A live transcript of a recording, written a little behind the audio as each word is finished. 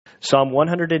Psalm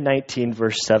 119,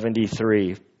 verse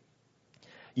 73.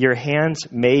 Your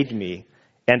hands made me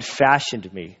and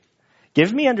fashioned me.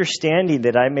 Give me understanding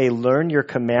that I may learn your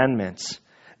commandments.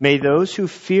 May those who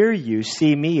fear you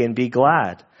see me and be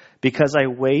glad, because I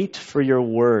wait for your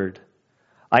word.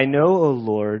 I know, O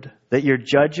Lord, that your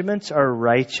judgments are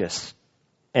righteous,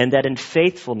 and that in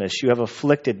faithfulness you have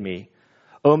afflicted me.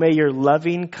 O may your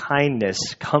loving kindness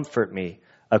comfort me,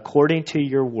 according to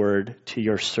your word to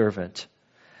your servant.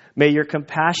 May your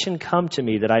compassion come to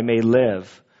me that I may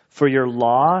live, for your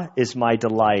law is my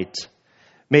delight.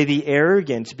 May the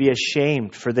arrogant be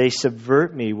ashamed, for they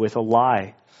subvert me with a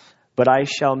lie. But I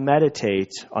shall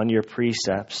meditate on your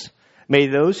precepts. May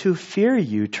those who fear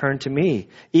you turn to me,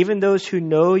 even those who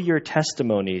know your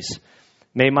testimonies.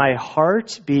 May my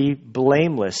heart be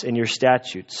blameless in your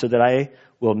statutes, so that I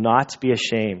will not be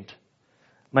ashamed.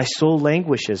 My soul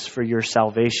languishes for your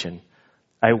salvation.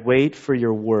 I wait for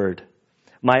your word.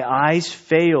 My eyes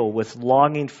fail with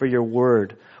longing for your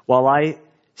word, while I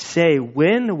say,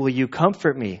 when will you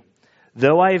comfort me?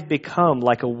 Though I have become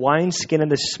like a wineskin in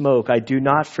the smoke, I do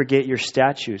not forget your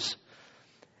statutes.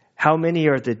 How many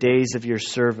are the days of your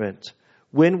servant?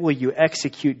 When will you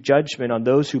execute judgment on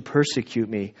those who persecute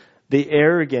me? The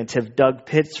arrogant have dug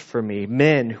pits for me,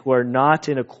 men who are not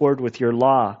in accord with your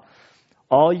law.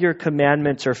 All your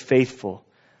commandments are faithful.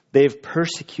 They have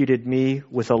persecuted me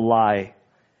with a lie.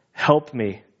 Help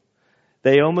me.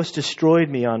 They almost destroyed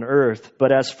me on earth,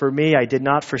 but as for me, I did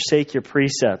not forsake your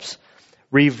precepts.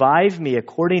 Revive me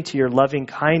according to your loving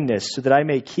kindness, so that I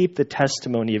may keep the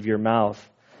testimony of your mouth.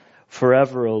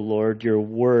 Forever, O Lord, your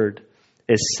word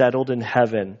is settled in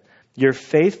heaven. Your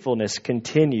faithfulness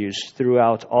continues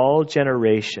throughout all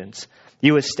generations.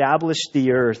 You established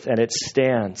the earth, and it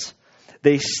stands.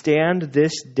 They stand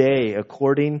this day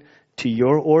according to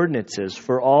your ordinances,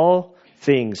 for all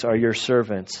things are your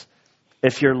servants.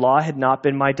 If your law had not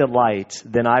been my delight,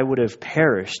 then I would have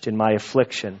perished in my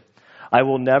affliction. I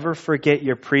will never forget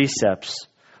your precepts,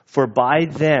 for by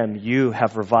them you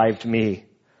have revived me.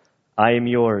 I am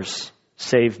yours.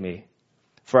 Save me.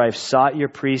 For I have sought your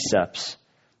precepts.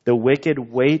 The wicked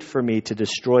wait for me to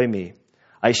destroy me.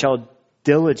 I shall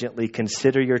diligently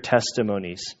consider your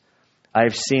testimonies. I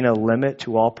have seen a limit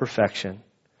to all perfection.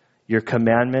 Your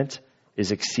commandment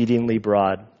is exceedingly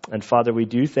broad. And Father, we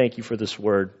do thank you for this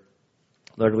word.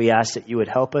 Lord, we ask that you would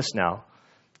help us now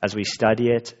as we study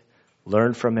it,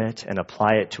 learn from it, and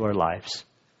apply it to our lives.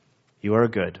 You are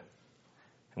good.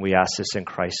 And we ask this in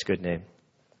Christ's good name.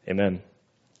 Amen.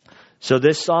 So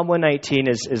this Psalm 119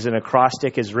 is an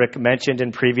acrostic, as Rick mentioned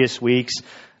in previous weeks.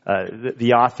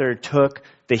 The author took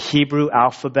the Hebrew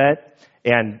alphabet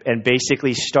and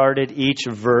basically started each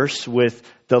verse with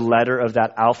the letter of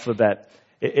that alphabet.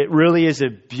 It really is a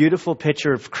beautiful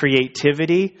picture of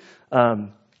creativity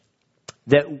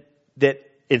that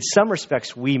in some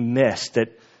respects we miss. That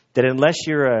unless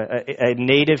you're a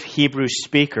native Hebrew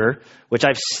speaker, which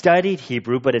I've studied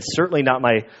Hebrew, but it's certainly not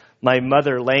my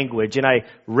mother language, and I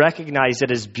recognize that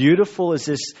as beautiful as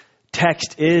this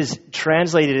text is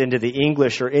translated into the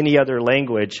English or any other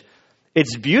language,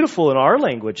 it's beautiful in our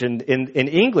language, and in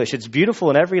English, it's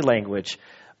beautiful in every language.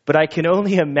 But I can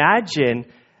only imagine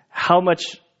how much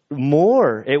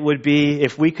more it would be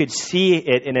if we could see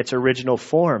it in its original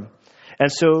form.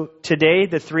 And so today,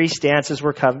 the three stanzas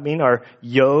we're covering are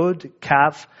Yod,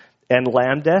 Kaf, and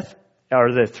Lamdeth,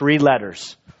 are the three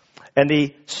letters. And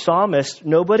the psalmist,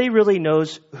 nobody really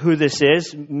knows who this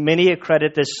is. Many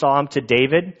accredit this psalm to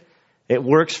David. It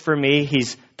works for me.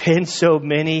 He's penned so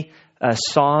many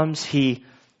psalms. He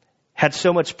had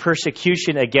so much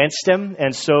persecution against him.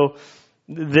 And so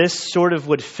this sort of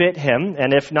would fit him.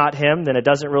 And if not him, then it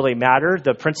doesn't really matter.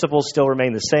 The principles still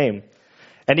remain the same.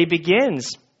 And he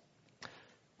begins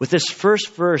with this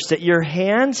first verse, that your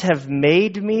hands have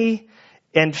made me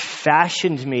and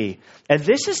fashioned me. And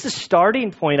this is the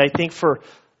starting point, I think, for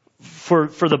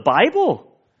the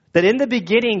Bible. That in the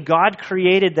beginning, God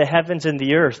created the heavens and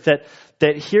the earth.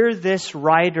 That here this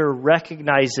writer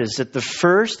recognizes that the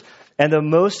first and the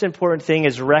most important thing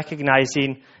is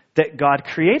recognizing that God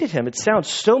created him. It sounds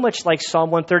so much like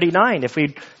Psalm 139. If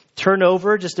we turn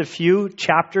over just a few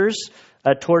chapters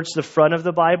towards the front of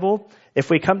the Bible, if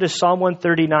we come to Psalm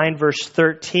 139, verse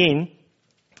 13,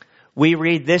 we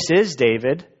read, this is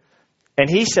David, and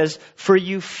he says, for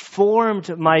you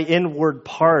formed my inward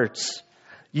parts.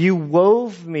 You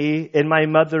wove me in my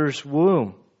mother's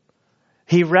womb.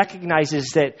 He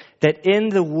recognizes that in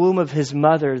the womb of his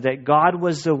mother, that God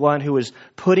was the one who was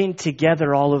putting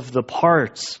together all of the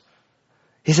parts.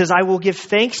 He says, I will give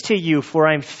thanks to you, for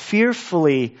I'm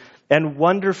fearfully and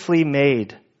wonderfully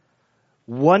made.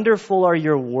 Wonderful are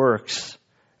your works,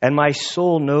 and my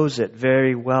soul knows it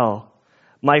very well.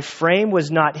 My frame was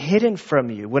not hidden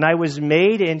from you when I was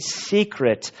made in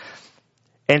secret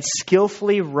and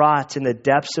skillfully wrought in the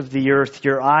depths of the earth.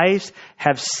 Your eyes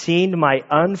have seen my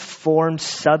unformed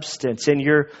substance, and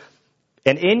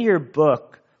in your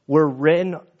book were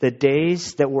written the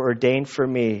days that were ordained for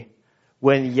me,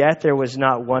 when yet there was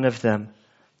not one of them.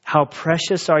 How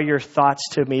precious are your thoughts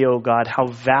to me, O God! How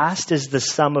vast is the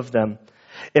sum of them!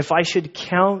 If I should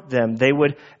count them, they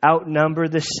would outnumber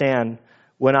the sand.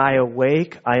 When I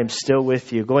awake, I am still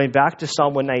with you. Going back to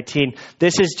Psalm 119,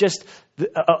 this is just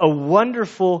a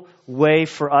wonderful way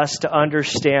for us to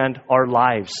understand our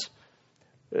lives.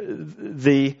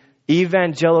 The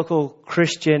evangelical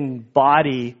Christian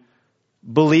body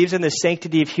believes in the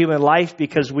sanctity of human life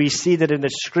because we see that in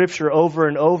the Scripture over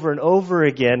and over and over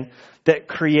again that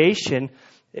creation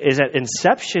is at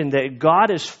inception, that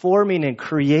God is forming and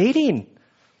creating.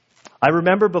 I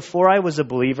remember before I was a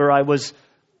believer,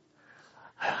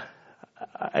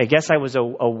 I guess I was a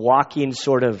walking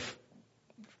sort of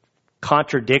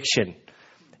contradiction.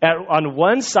 On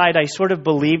one side, I sort of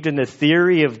believed in the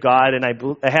theory of God, and I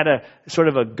had a sort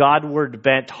of a Godward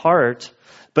bent heart.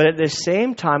 But at the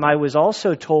same time, I was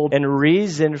also told and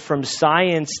reasoned from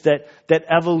science that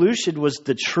evolution was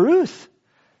the truth.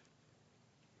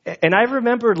 And I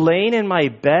remember laying in my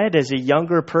bed as a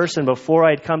younger person before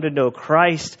I'd come to know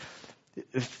Christ,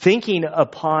 thinking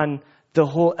upon the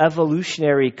whole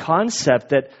evolutionary concept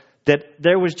that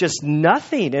there was just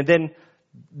nothing. And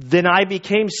then I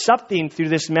became something through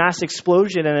this mass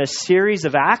explosion and a series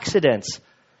of accidents.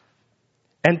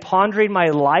 And pondering my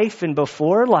life and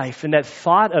before life, and that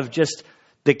thought of just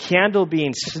the candle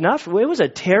being snuffed, it was a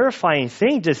terrifying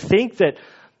thing to think that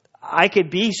I could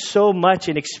be so much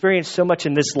and experience so much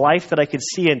in this life that I could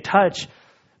see and touch.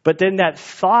 But then that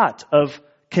thought of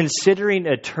considering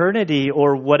eternity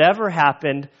or whatever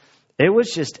happened, it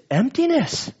was just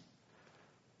emptiness.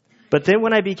 But then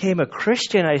when I became a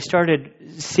Christian, I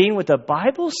started seeing what the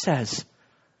Bible says.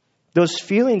 Those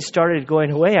feelings started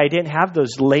going away. I didn't have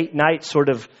those late night sort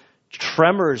of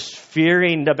tremors,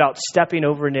 fearing about stepping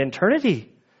over into eternity.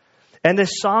 And the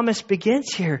psalmist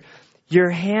begins here, your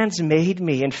hands made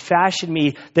me and fashioned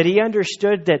me, that he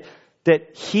understood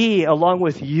that he, along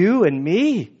with you and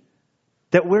me,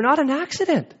 that we're not an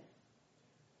accident.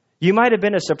 You might have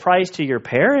been a surprise to your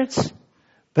parents,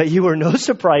 but you were no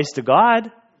surprise to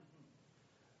God.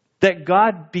 That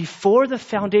God, before the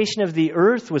foundation of the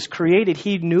earth was created,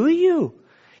 He knew you.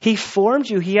 He formed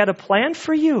you. He had a plan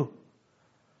for you.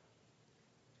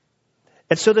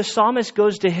 And so the psalmist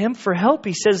goes to Him for help.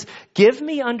 He says, give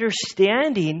me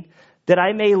understanding that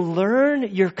I may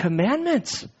learn your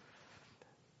commandments.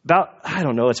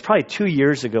 It's probably 2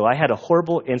 years ago, I had a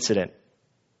horrible incident.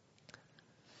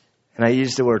 And I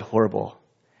used the word horrible.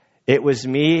 It was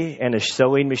me and a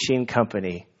sewing machine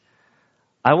company.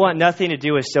 I want nothing to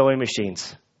do with sewing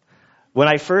machines. When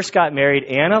I first got married,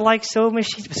 Anna liked sewing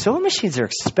machines, but sewing machines are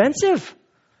expensive.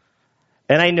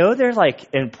 And I know they're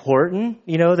important.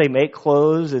 They make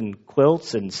clothes and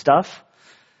quilts and stuff.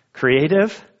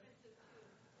 Creative.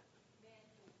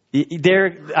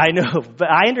 I know, but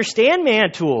I understand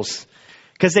man tools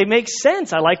because they make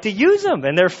sense. I like to use them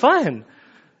and they're fun.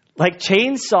 Like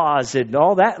chainsaws and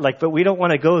all that. But we don't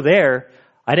want to go there.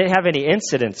 I didn't have any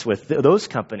incidents with those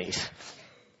companies.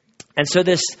 And so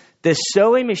this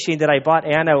sewing machine that I bought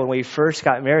Anna when we first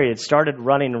got married, it started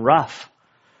running rough.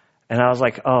 And I was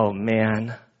like, oh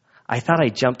man, I thought I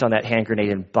jumped on that hand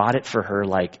grenade and bought it for her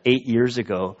 8 years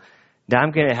ago. Now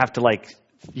I'm going to have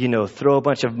to throw a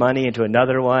bunch of money into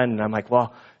another one. And I'm like,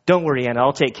 well, don't worry, Anna,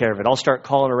 I'll take care of it. I'll start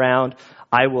calling around.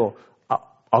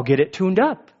 I'll get it tuned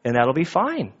up and that'll be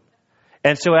fine.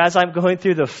 And so as I'm going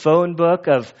through the phone book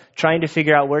of trying to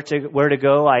figure out where to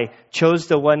go, I chose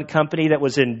the one company that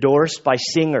was endorsed by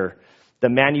Singer, the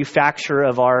manufacturer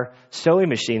of our sewing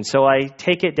machine. So I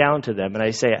take it down to them and I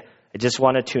say, I just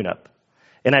want a tune-up.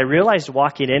 And I realized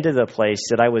walking into the place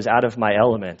that I was out of my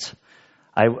element.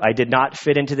 I did not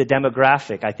fit into the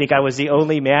demographic. I think I was the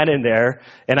only man in there,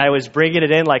 and I was bringing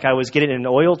it in like I was getting an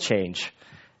oil change.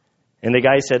 And the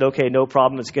guy said, okay, no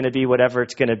problem. It's going to be whatever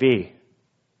it's going to be.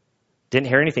 Didn't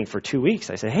hear anything for 2 weeks.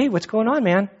 I said, hey, what's going on,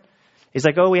 man? He's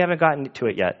like, oh, we haven't gotten to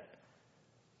it yet.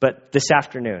 But this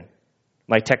afternoon,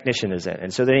 my technician is in.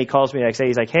 And so then he calls me the next day.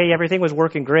 He's like, hey, everything was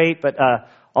working great, but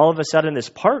all of a sudden this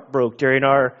part broke during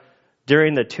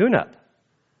the tune-up.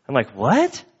 I'm like,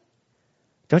 what?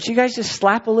 Don't you guys just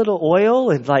slap a little oil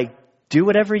and do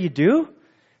whatever you do?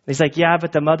 And he's like, yeah,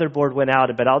 but the motherboard went out.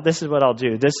 But this is what I'll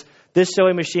do. This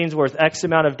sewing machine's worth X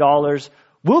amount of dollars.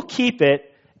 We'll keep it.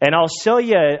 And I'll sell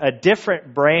you a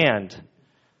different brand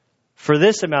for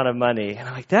this amount of money. And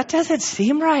I'm like, that doesn't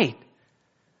seem right.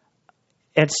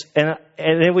 And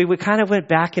then we kind of went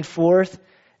back and forth.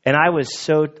 And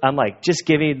I'm like, just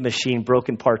give me the machine,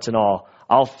 broken parts and all.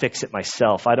 I'll fix it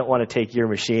myself. I don't want to take your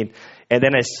machine. And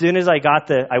then as soon as I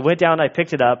went down, I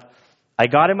picked it up. I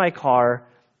got in my car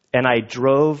and I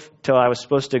drove till I was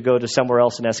supposed to go to somewhere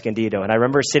else in Escondido. And I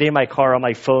remember sitting in my car on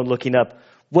my phone looking up,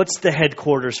 what's the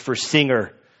headquarters for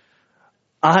Singer?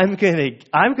 I'm going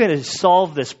to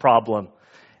solve this problem.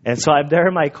 And so I'm there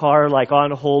in my car, like on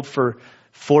hold for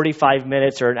 45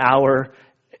 minutes or an hour,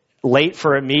 late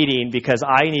for a meeting because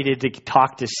I needed to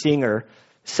talk to Singer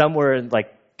somewhere in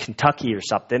like Kentucky or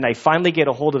something. I finally get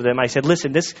a hold of them. I said,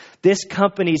 listen, this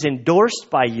company's endorsed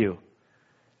by you.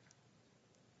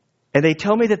 And they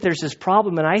tell me that there's this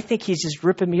problem, and I think he's just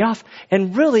ripping me off.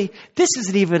 And really, this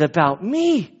isn't even about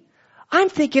me. I'm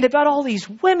thinking about all these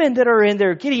women that are in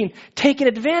there getting taken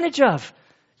advantage of.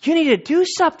 You need to do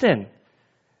something.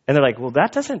 And they're like, well,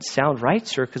 that doesn't sound right,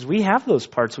 sir, because we have those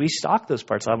parts. We stock those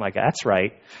parts. I'm like, that's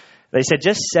right. They said,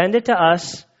 just send it to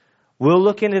us. We'll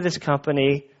look into this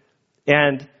company.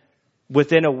 And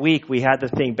within a week, we had the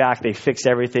thing back. They fixed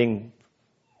everything.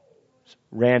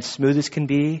 Ran smooth as can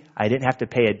be. I didn't have to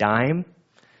pay a dime.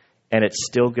 And it's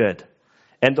still good.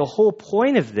 And the whole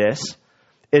point of this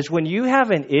is when you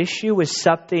have an issue with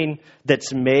something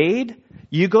that's made,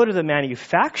 you go to the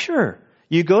manufacturer.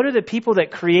 You go to the people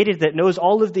that created, that knows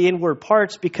all of the inward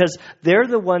parts, because they're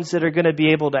the ones that are going to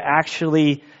be able to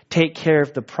actually take care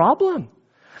of the problem.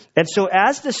 And so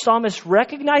as the psalmist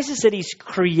recognizes that he's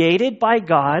created by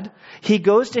God, he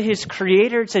goes to his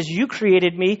creator and says, you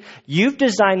created me. You've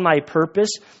designed my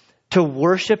purpose to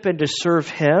worship and to serve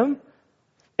him.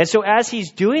 And so as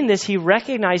he's doing this, he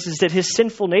recognizes that his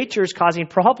sinful nature is causing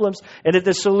problems and that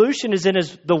the solution is in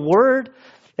the word.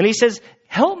 And he says,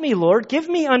 help me, Lord. Give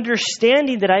me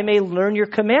understanding that I may learn your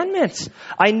commandments.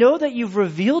 I know that you've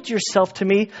revealed yourself to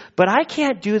me, but I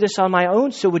can't do this on my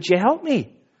own. So would you help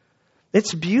me?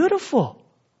 It's beautiful.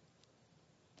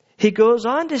 He goes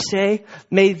on to say,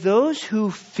 may those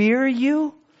who fear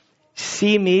you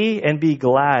see me and be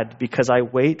glad because I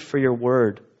wait for your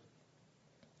word.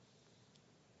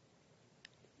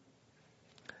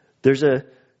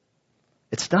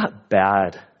 It's not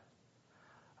bad.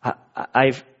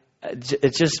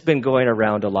 It's just been going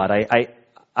around a lot. I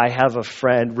have a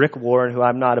friend, Rick Warren, who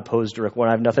I'm not opposed to Rick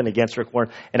Warren. I have nothing against Rick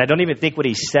Warren. And I don't even think what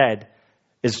he said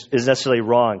is necessarily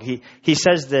wrong. He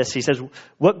says this. He says,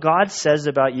 what God says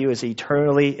about you is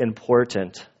eternally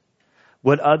important.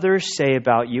 What others say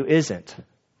about you isn't.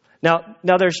 Now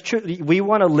there's truth. We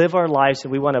want to live our lives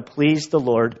and we want to please the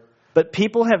Lord. But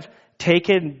people have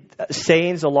taken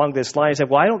sayings along this line and said,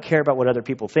 well, I don't care about what other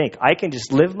people think. I can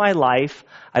just live my life.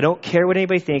 I don't care what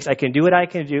anybody thinks. I can do what I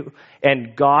can do.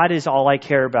 And God is all I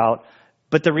care about.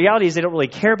 But the reality is they don't really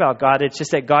care about God. It's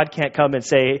just that God can't come and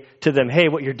say to them, hey,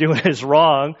 what you're doing is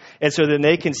wrong. And so then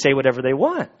they can say whatever they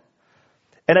want.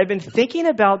 And I've been thinking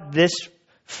about this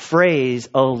phrase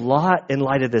a lot in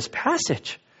light of this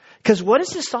passage. Because what does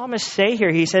the psalmist say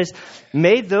here? He says,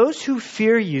 may those who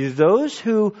fear you, those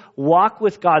who walk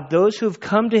with God, those who have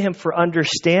come to him for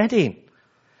understanding,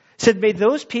 said, may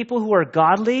those people who are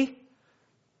godly,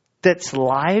 that's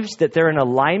lives, that they're in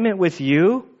alignment with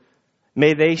you,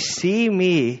 may they see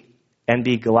me and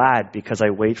be glad because I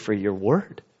wait for your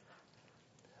word.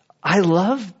 I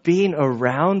love being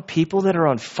around people that are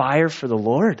on fire for the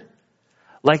Lord.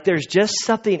 Like there's just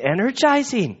something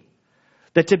energizing.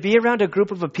 That to be around a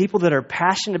group of people that are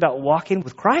passionate about walking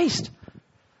with Christ.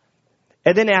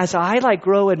 And then as I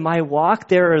grow in my walk,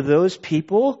 there are those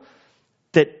people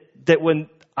that when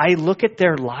I look at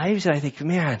their lives and I think,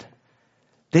 man,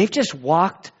 they've just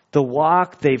walked the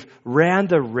walk. They've ran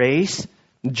the race.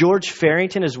 George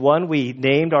Farrington is one we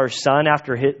named our son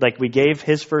after we gave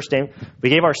his first name. We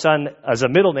gave our son as a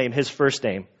middle name his first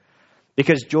name.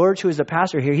 Because George, who is the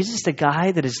pastor here, he's just a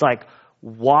guy that has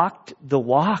walked the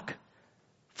walk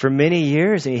for many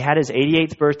years. And he had his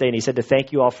 88th birthday and he said to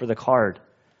thank you all for the card.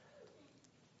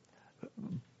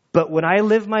 But when I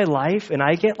live my life and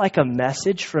I get a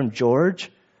message from George,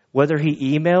 whether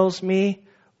he emails me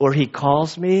or he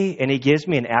calls me and he gives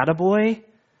me an attaboy,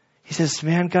 he says,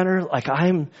 man, Gunnar,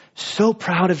 I'm so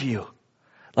proud of you.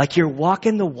 You're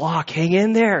walking the walk. Hang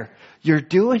in there. You're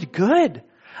doing good.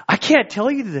 I can't tell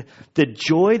you the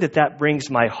joy that brings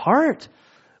my heart.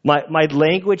 My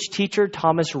language teacher,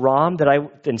 Thomas Rahm,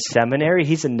 in seminary,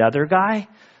 he's another guy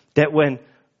that when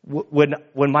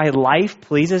my life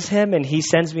pleases him and he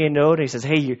sends me a note and he says,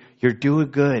 hey, you're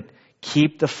doing good.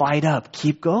 Keep the fight up.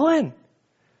 Keep going.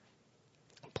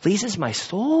 Pleases my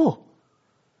soul.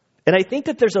 And I think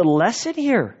that there's a lesson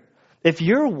here If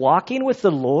you're walking with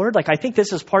the Lord, like I think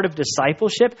this is part of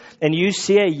discipleship, and you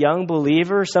see a young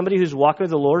believer, somebody who's walking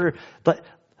with the Lord, but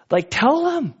like tell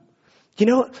them,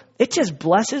 it just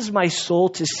blesses my soul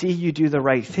to see you do the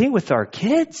right thing with our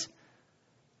kids.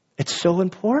 It's so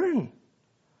important.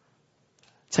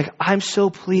 It's like, I'm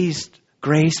so pleased,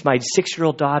 Grace, my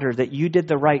 6-year-old daughter, that you did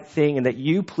the right thing and that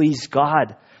you pleased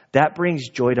God. That brings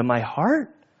joy to my heart.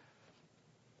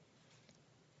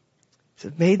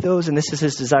 So may those, and this is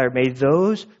his desire, may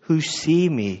those who see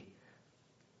me,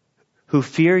 who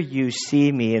fear you,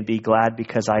 see me and be glad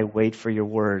because I wait for your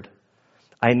word.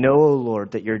 I know, O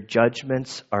Lord, that your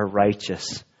judgments are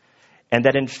righteous and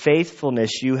that in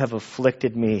faithfulness you have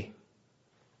afflicted me.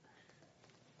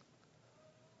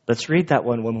 Let's read that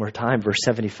one more time, verse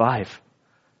 75.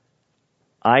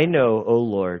 I know, O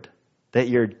Lord, that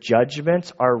your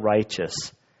judgments are righteous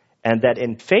and that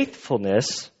in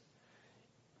faithfulness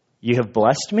you have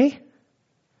blessed me. It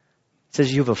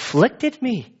says you've afflicted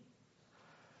me.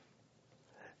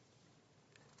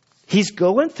 He's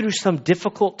going through some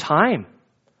difficult time.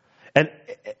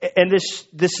 And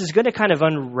this is going to kind of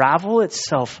unravel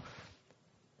itself.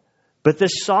 But the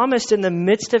psalmist, in the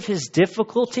midst of his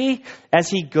difficulty, as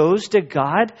he goes to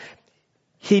God,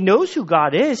 he knows who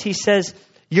God is. He says,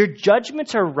 your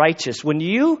judgments are righteous. When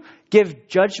you give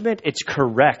judgment, it's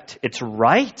correct. It's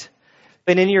right.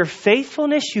 And in your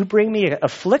faithfulness, you bring me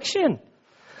affliction.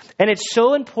 And it's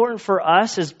so important for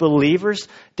us as believers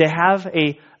to have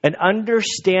an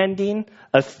understanding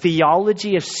of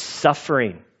theology of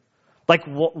suffering. Like,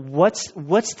 what's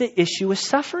the issue with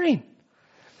suffering?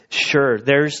 Sure,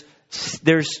 there's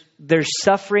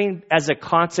suffering as a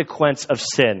consequence of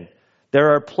sin.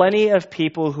 There are plenty of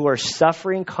people who are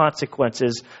suffering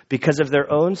consequences because of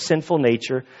their own sinful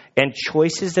nature and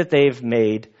choices that they've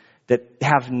made that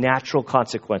have natural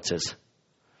consequences.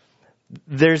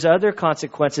 There's other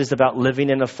consequences about living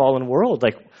in a fallen world,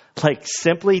 like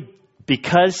simply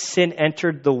because sin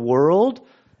entered the world,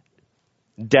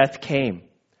 death came.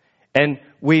 And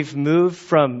we've moved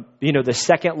from, the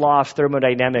second law of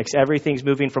thermodynamics. Everything's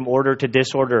moving from order to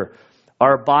disorder.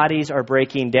 Our bodies are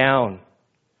breaking down.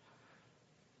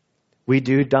 We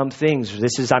do dumb things.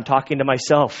 I'm talking to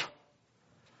myself.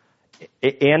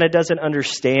 Anna doesn't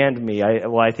understand me.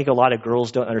 I think a lot of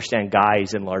girls don't understand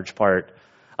guys in large part.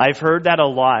 I've heard that a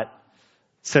lot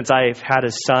since I've had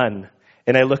a son.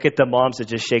 And I look at the moms that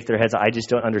just shake their heads. I just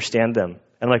don't understand them. And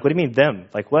I'm like, what do you mean them?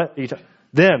 Like, what are you talking?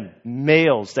 Them,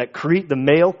 males, the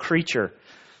male creature.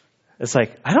 It's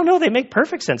like, I don't know, they make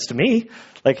perfect sense to me.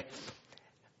 Like,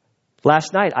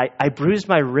 last night, I bruised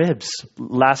my ribs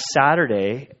last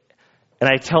Saturday, and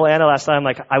I tell Anna last night, I'm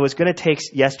like, I was going to take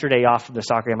yesterday off from the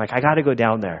soccer game. I'm like, I got to go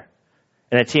down there.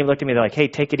 And the team looked at me, they're like, hey,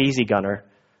 take it easy, Gunner.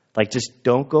 Like, just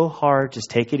don't go hard, just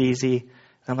take it easy.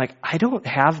 And I'm like, I don't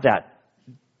have that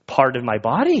part of my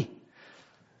body.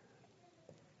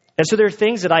 And so there are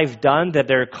things that I've done that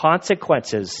there are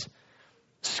consequences.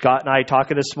 Scott and I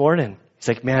talking this morning. He's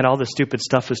like, man, all the stupid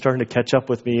stuff is starting to catch up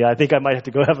with me. I think I might have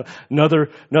to go have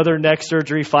another neck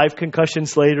surgery. 5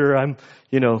 concussions later, I'm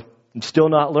still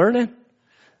not learning.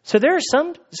 So there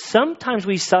are sometimes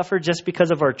we suffer just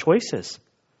because of our choices.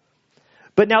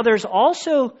 But now there's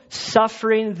also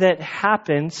suffering that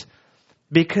happens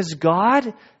because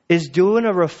God is doing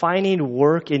a refining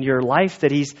work in your life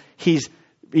that he's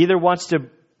either wants to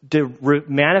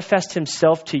manifest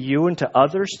himself to you and to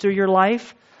others through your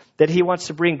life, that he wants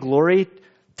to bring glory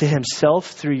to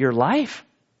himself through your life.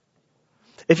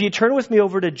 If you turn with me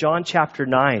over to John chapter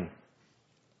 9,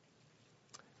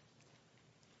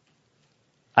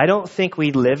 I don't think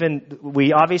we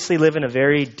obviously live in a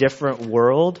very different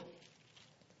world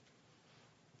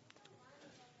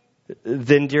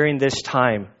than during this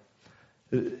time.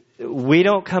 We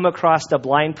don't come across the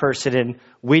blind person and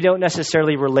we don't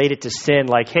necessarily relate it to sin.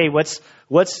 Like, hey,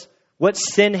 what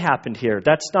sin happened here?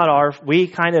 That's not we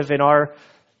kind of in our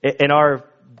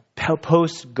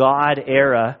post-God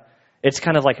era, it's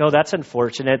kind of like, oh, that's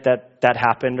unfortunate that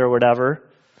happened or whatever.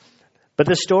 But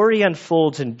the story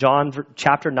unfolds in John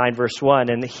chapter 9, verse 1.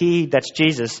 And that's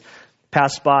Jesus,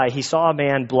 passed by. He saw a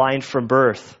man blind from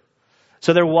birth.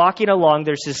 So they're walking along.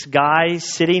 There's this guy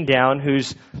sitting down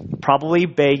who's probably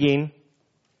begging.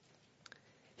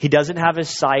 He doesn't have his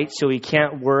sight, so he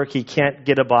can't work. He can't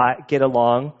get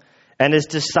along. And his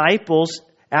disciples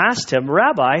asked him,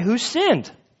 Rabbi, who sinned,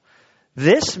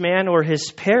 this man or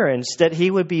his parents, that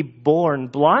he would be born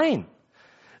blind?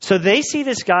 So they see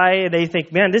this guy and they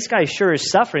think, man, this guy sure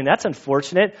is suffering. That's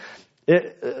unfortunate.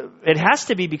 It has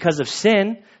to be because of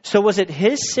sin. So was it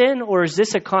his sin or is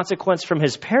this a consequence from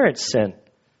his parents' sin?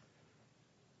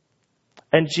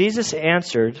 And Jesus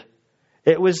answered,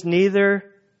 it was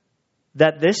neither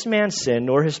that this man sinned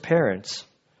nor his parents,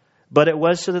 but it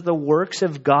was so that the works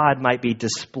of God might be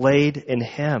displayed in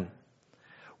him.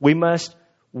 We must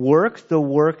work the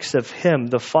works of him,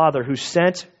 the Father, who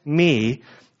sent me,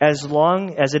 as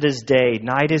long as it is day.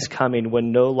 Night is coming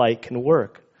when no light can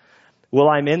work. While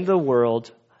I'm in the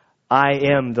world, I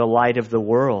am the light of the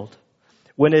world.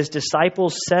 When his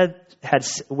disciples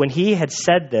when he had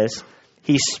said this,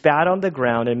 he spat on the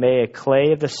ground and made a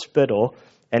clay of the spittle,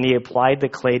 and he applied the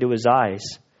clay to his eyes.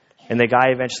 And the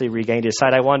guy eventually regained his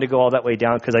sight. I wanted to go all that way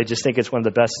down because I just think it's one of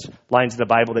the best lines in the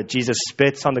Bible, that Jesus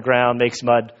spits on the ground, makes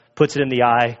mud, puts it in the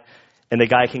eye, and the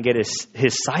guy can get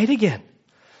his sight again.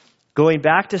 Going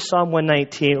back to Psalm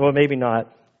 119, or maybe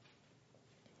not.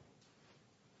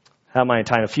 How am I in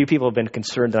time? A few people have been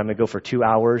concerned that I'm going to go for 2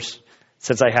 hours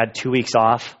since I had 2 weeks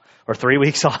off or 3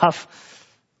 weeks off.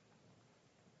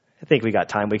 I think we got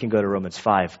time. We can go to Romans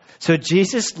 5. So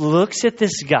Jesus looks at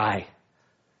this guy.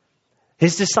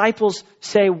 His disciples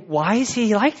say, why is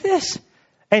he like this?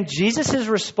 And Jesus'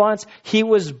 response, he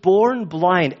was born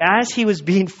blind. As he was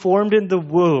being formed in the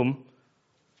womb,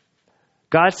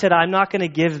 God said, I'm not going to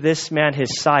give this man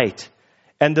his sight.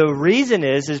 And the reason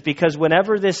is because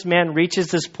whenever this man reaches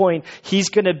this point, he's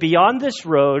going to be on this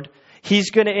road.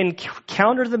 He's going to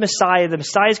encounter the Messiah. The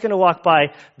Messiah is going to walk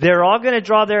by. They're all going to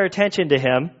draw their attention to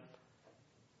him.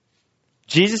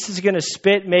 Jesus is going to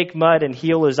spit, make mud, and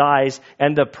heal his eyes.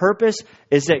 And the purpose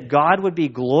is that God would be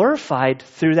glorified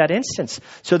through that instance.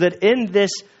 So that in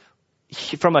this,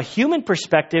 from a human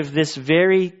perspective, this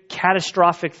very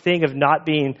catastrophic thing of not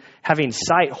having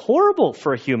sight, horrible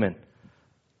for a human.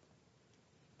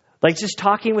 Like just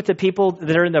talking with the people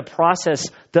that are in the process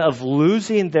of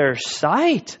losing their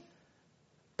sight.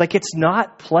 Like it's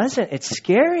not pleasant. It's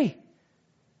scary.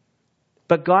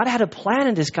 But God had a plan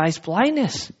in this guy's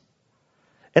blindness.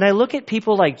 And I look at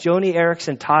people like Joni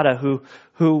Eareckson Tada,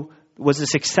 who was a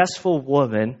successful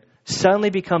woman, suddenly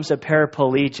becomes a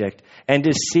paraplegic, and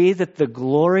to see that the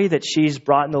glory that she's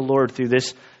brought in the Lord through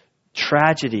this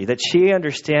tragedy, that she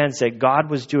understands that God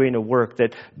was doing a work,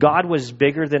 that God was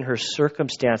bigger than her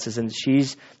circumstances, and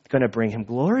she's going to bring him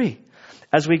glory.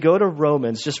 As we go to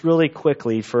Romans, just really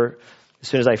quickly, as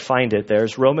soon as I find it,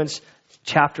 there's Romans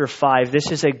chapter 5. This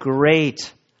is a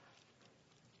great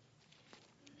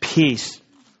piece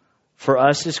for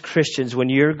us as Christians when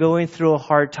you're going through a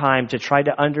hard time to try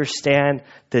to understand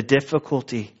the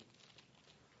difficulty.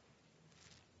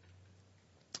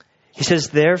 He says,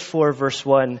 therefore, verse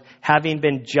 1, having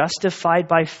been justified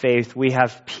by faith, we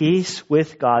have peace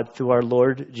with God through our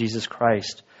Lord Jesus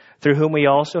Christ, through whom we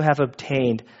also have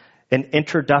obtained an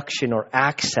introduction or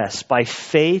access by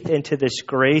faith into this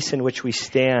grace in which we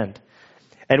stand.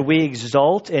 And we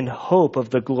exult in hope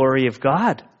of the glory of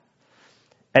God.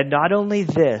 And not only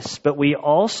this, but we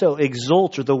also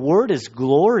exult, or the word is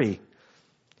glory,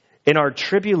 in our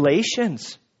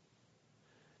tribulations.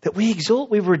 That we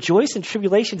exult, we rejoice in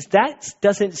tribulations. That's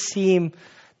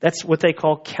what they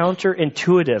call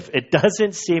counterintuitive. It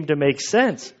doesn't seem to make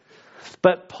sense.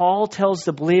 But Paul tells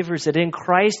the believers that in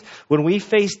Christ, when we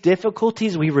face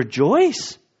difficulties, we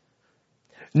rejoice.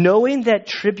 Knowing that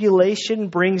tribulation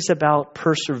brings about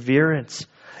perseverance.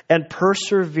 And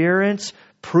perseverance,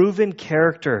 proven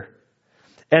character.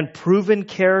 And proven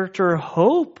character,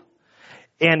 hope.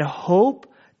 And hope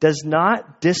does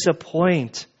not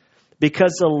disappoint,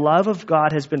 because the love of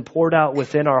God has been poured out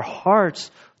within our hearts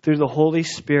through the Holy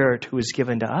Spirit who is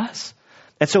given to us.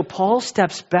 And so Paul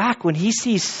steps back. When he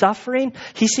sees suffering,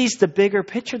 he sees the bigger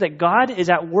picture that God is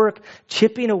at work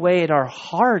chipping away at our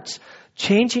hearts,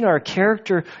 changing our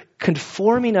character,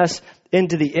 conforming us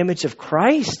into the image of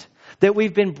Christ. That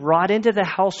we've been brought into the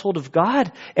household of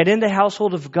God. And in the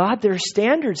household of God, there are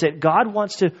standards that God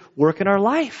wants to work in our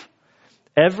life.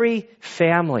 Every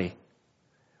family,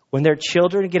 when their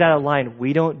children get out of line,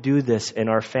 we don't do this in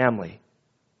our family.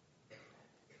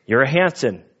 You're a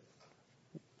Hanson.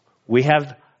 We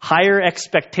have higher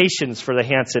expectations for the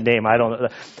Hanson name. I don't know.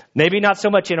 Maybe not so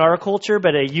much in our culture,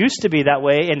 but it used to be that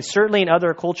way, and certainly in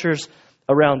other cultures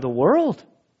around the world.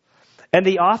 And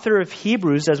the author of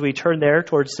Hebrews, as we turn there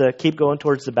keep going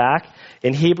towards the back,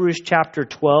 in Hebrews chapter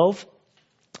 12,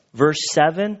 verse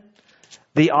 7,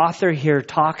 the author here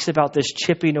talks about this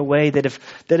chipping away, that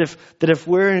if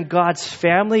we're in God's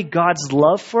family, God's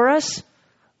love for us,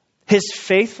 His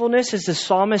faithfulness, as the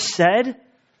psalmist said,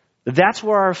 that's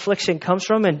where our affliction comes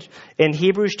from. And in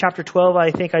Hebrews chapter 12,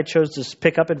 I think I chose to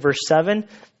pick up in verse 7,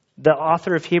 the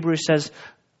author of Hebrews says,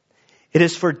 it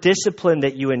is for discipline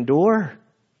that you endure.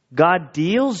 God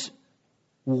deals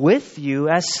with you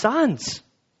as sons.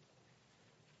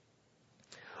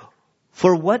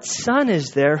 For what son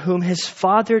is there whom his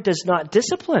father does not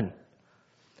discipline?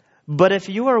 But if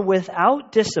you are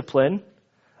without discipline,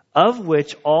 of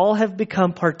which all have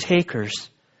become partakers,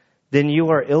 then you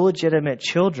are illegitimate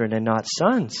children and not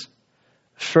sons.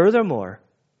 Furthermore,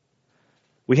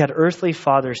 we had earthly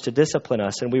fathers to discipline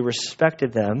us, and we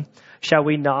respected them. Shall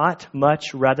we not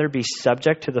much rather be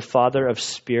subject to the Father of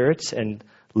spirits and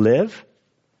live?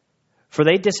 For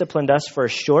they disciplined us for a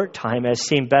short time as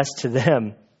seemed best to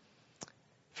them.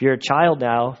 If you're a child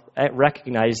now,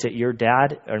 recognize that your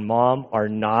dad and mom are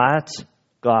not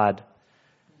God.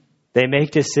 They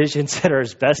make decisions that are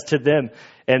as best to them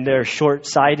and their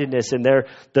short-sightedness, and they're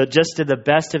just to the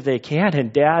best if they can.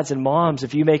 And dads and moms,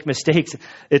 if you make mistakes,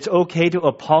 it's okay to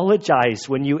apologize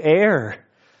when you err.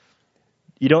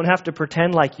 You don't have to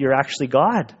pretend like you're actually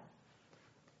God.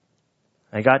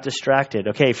 I got distracted.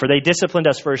 Okay, for they disciplined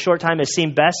us for a short time as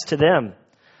seemed best to them.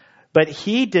 But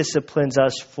he disciplines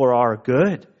us for our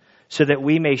good, so that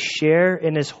we may share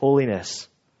in his holiness.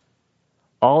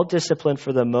 All discipline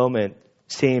for the moment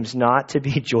seems not to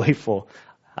be joyful.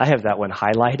 I have that one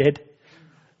highlighted.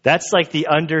 That's like the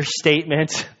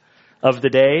understatement of the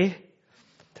day.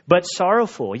 But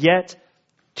sorrowful, yet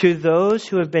to those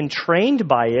who have been trained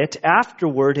by it,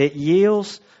 afterward it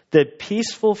yields the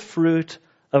peaceful fruit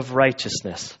of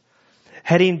righteousness.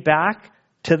 Heading back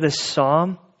to the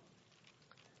psalm,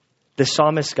 the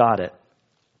psalmist got it.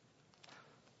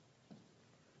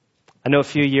 I know a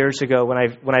few years ago when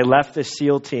I left the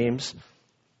SEAL teams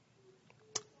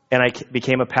and I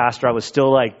became a pastor, I was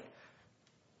still like,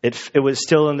 it was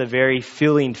still in the very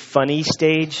feeling funny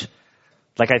stage.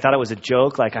 Like I thought it was a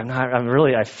joke. Like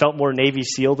I felt more Navy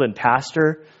SEAL than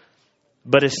pastor.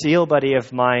 But a SEAL buddy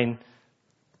of mine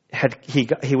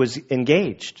he was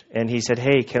engaged, and he said,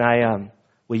 "Hey,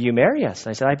 will you marry us?"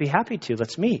 And I said, "I'd be happy to.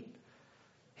 Let's meet."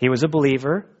 He was a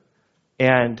believer,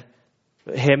 and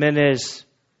him and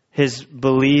his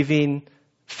believing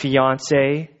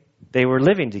fiance, they were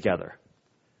living together.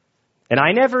 And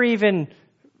I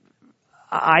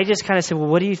just kind of said, "Well,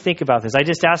 what do you think about this?" I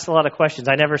just asked a lot of questions.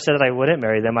 I never said that I wouldn't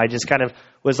marry them. I just kind of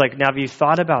was like, "Now, have you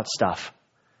thought about stuff?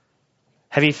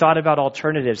 Have you thought about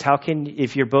alternatives?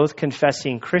 If you're both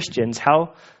confessing Christians,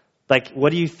 what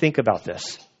do you think about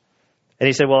this?" And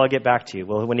he said, "Well, I'll get back to you."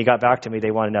 Well, when he got back to me,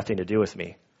 they wanted nothing to do with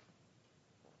me.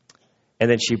 And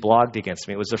then she blogged against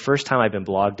me. It was the first time I've been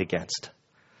blogged against.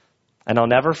 And I'll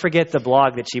never forget the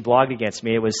blog that she blogged against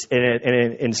me. It was,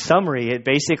 in summary, it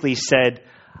basically said,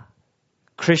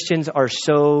 Christians are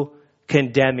so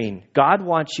condemning. God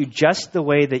wants you just the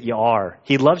way that you are.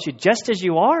 He loves you just as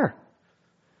you are.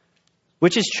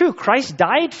 Which is true. Christ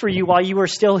died for you while you were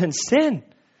still in sin.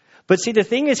 But see, the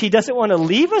thing is, he doesn't want to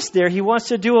leave us there. He wants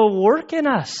to do a work in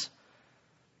us.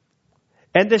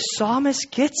 And the psalmist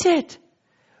gets it.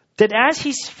 That as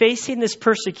he's facing this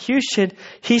persecution,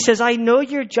 he says, "I know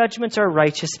your judgments are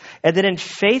righteous, and that in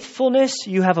faithfulness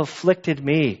you have afflicted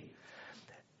me."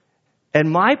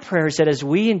 And my prayer is that as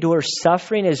we endure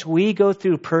suffering, as we go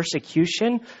through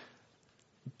persecution,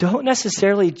 don't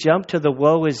necessarily jump to the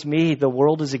woe is me, the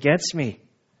world is against me.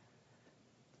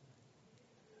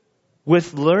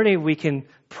 With learning, we can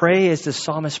pray as the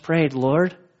psalmist prayed,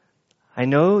 "Lord, I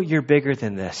know you're bigger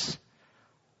than this.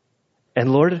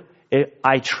 And Lord,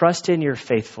 I trust in your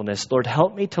faithfulness. Lord,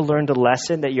 help me to learn the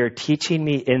lesson that you're teaching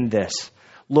me in this.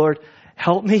 Lord,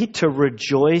 help me to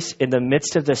rejoice in the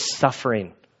midst of this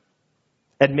suffering."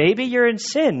 And maybe you're in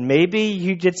sin. Maybe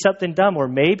you did something dumb. Or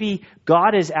maybe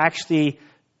God is actually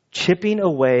chipping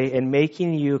away and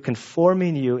making you,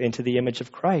 conforming you into the image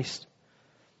of Christ.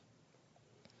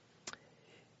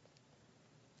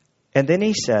 And then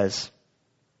he says,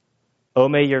 "Oh,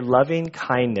 may your loving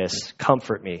kindness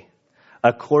comfort me.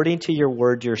 According to your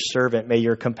word, your servant, may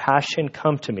your compassion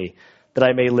come to me, that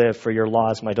I may live, for your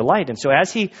law is my delight." And so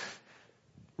as he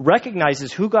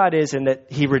recognizes who God is and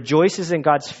that he rejoices in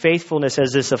God's faithfulness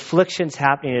as this affliction's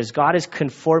happening, as God is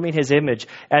conforming his image,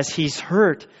 as he's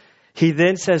hurt, he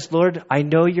then says, "Lord, I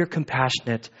know you're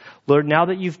compassionate. Lord, now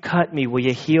that you've cut me, will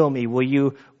you heal me? Will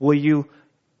you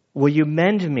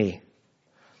mend me?"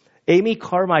 Amy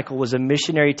Carmichael was a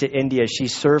missionary to India. She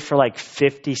served for like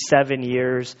 57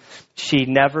 years. She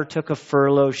never took a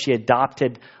furlough. She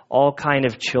adopted all kind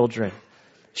of children.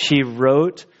 She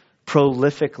wrote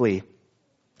prolifically.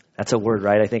 That's a word,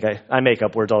 right? I think I make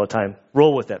up words all the time.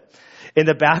 Roll with it. In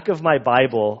the back of my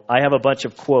Bible, I have a bunch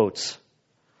of quotes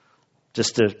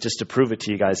just to prove it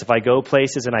to you guys. If I go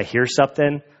places and I hear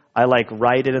something, I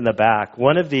write it in the back.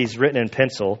 One of these written in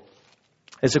pencil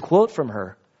is a quote from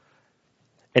her.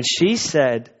 And she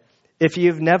said, "If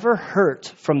you've never heard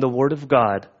from the Word of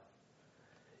God,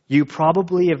 you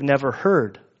probably have never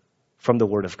heard from the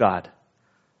Word of God."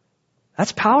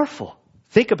 That's powerful.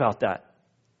 Think about that.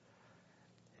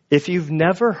 If you've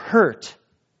never hurt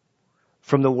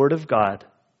from the Word of God,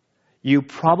 you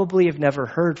probably have never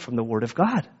heard from the Word of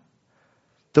God.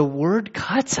 The Word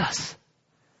cuts us.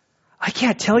 I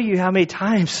can't tell you how many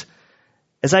times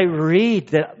as I read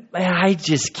that, man, I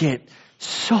just get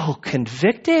so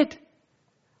convicted.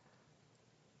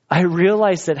 I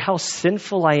realize that how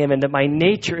sinful I am and that my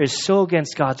nature is so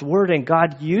against God's Word, and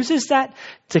God uses that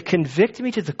to convict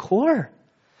me to the core.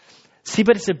 See,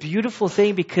 but it's a beautiful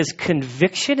thing because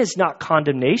conviction is not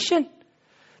condemnation.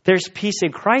 There's peace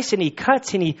in Christ, and He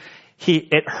cuts, and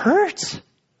it hurts.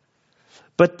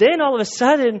 But then all of a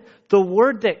sudden, the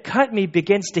Word that cut me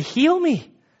begins to heal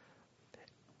me.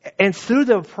 And through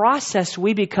the process,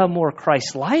 we become more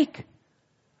Christ-like.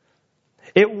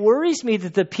 It worries me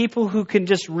that the people who can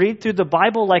just read through the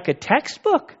Bible like a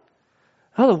textbook,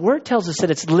 the Word tells us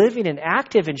that it's living and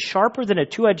active and sharper than a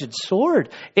two-edged sword.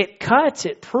 It cuts,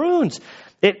 it prunes.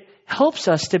 It helps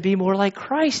us to be more like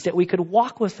Christ, that we could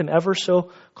walk with Him ever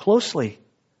so closely.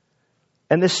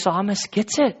 And the psalmist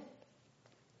gets it.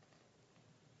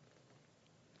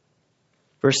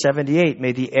 Verse 78,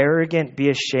 may the arrogant be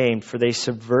ashamed, for they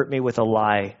subvert me with a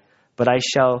lie, but I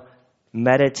shall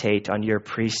meditate on your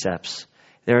precepts.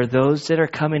 There are those that are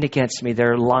coming against me.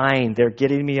 They're lying. They're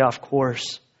getting me off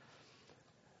course.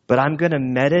 But I'm going to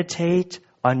meditate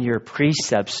on your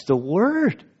precepts, the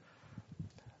Word.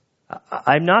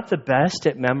 I'm not the best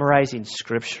at memorizing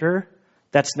Scripture.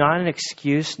 That's not an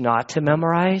excuse not to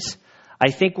memorize. I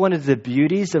think one of the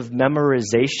beauties of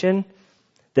memorization,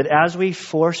 that as we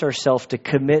force ourselves to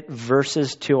commit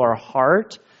verses to our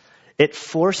heart, it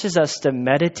forces us to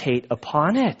meditate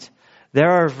upon it. There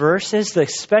are verses,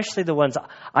 especially the ones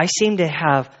I seem to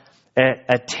have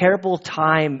a terrible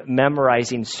time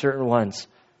memorizing certain ones.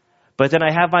 But then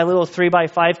I have my little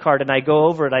 3x5 card and I go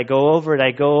over it, I go over it,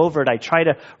 I go over it. I try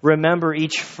to remember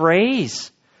each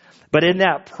phrase. But in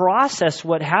that process,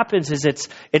 what happens is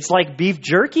it's like beef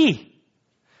jerky.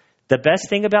 The best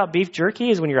thing about beef jerky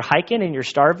is when you're hiking and you're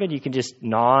starving, you can just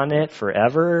gnaw on it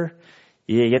forever.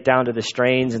 You get down to the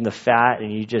strains and the fat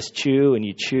and you just chew and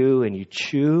you chew and you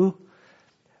chew.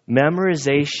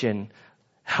 Memorization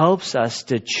helps us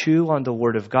to chew on the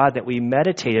Word of God, that we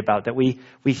meditate about, that we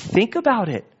think about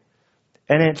it.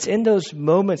 And it's in those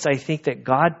moments, I think, that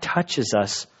God touches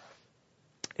us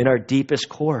in our deepest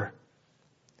core.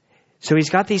 So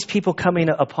He's got these people coming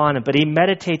upon Him, but He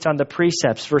meditates on the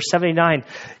precepts. Verse 79,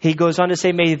 He goes on to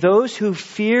say, may those who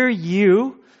fear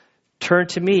you turn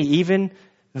to me, even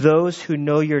those who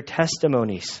know your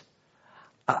testimonies.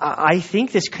 I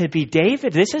think this could be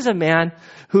David. This is a man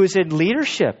who is in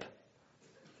leadership.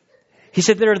 He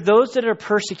said, there are those that are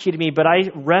persecuting me, but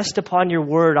I rest upon your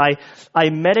word. I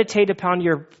meditate upon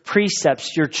your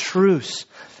precepts, your truths.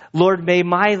 Lord, may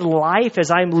my life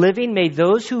as I'm living, may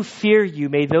those who fear you,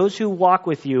 may those who walk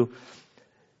with you,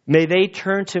 may they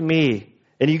turn to me.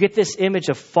 And you get this image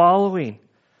of following.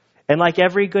 And like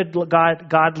every good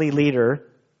godly leader,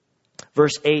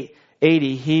 verse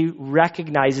 80, he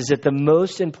recognizes that the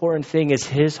most important thing is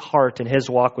his heart and his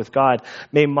walk with God.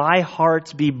 May my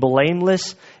heart be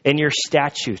blameless in your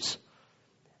statutes.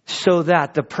 So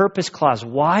that the purpose clause,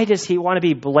 why does he want to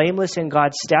be blameless in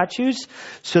God's statutes?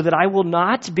 So that I will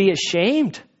not be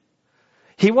ashamed.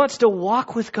 He wants to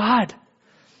walk with God.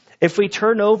 If we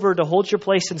turn over to hold your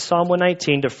place in Psalm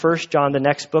 119 to 1 John, the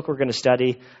next book we're going to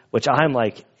study, which I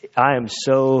am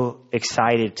so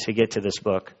excited to get to this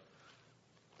book.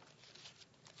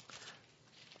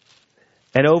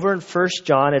 And over in 1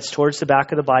 John, it's towards the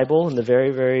back of the Bible, in the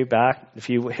very, very back. If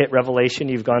you hit Revelation,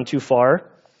 you've gone too far.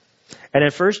 And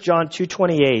in 1 John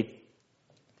 2:28,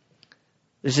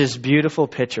 there's this beautiful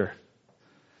picture.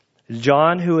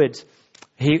 John,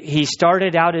 he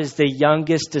started out as the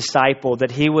youngest disciple,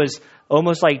 that he was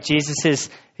almost like Jesus'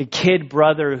 kid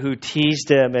brother who teased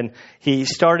him. And he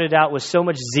started out with so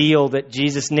much zeal that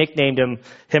Jesus nicknamed him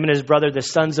and his brother, the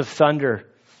Sons of Thunder.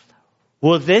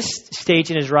 Well, this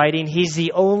stage in his writing, he's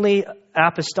the only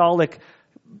apostolic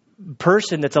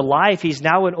person that's alive. He's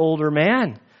now an older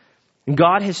man. And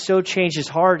God has so changed his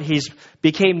heart, he's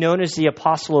became known as the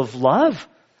apostle of love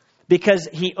because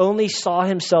he only saw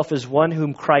himself as one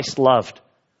whom Christ loved.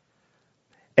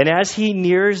 And as he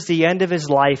nears the end of his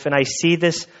life, and I see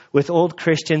this with old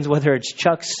Christians, whether it's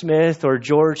Chuck Smith or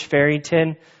George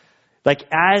Farrington, like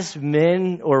as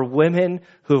men or women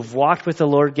who've walked with the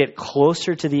Lord get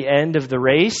closer to the end of the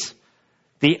race,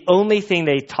 the only thing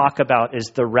they talk about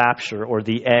is the rapture or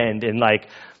the end. And like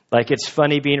it's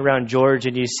funny being around George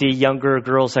and you see younger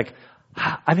girls like,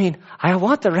 I mean, I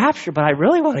want the rapture, but I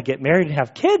really want to get married and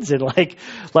have kids. And like,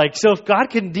 so if God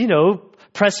can,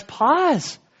 press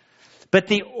pause. But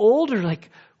the older,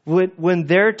 when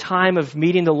their time of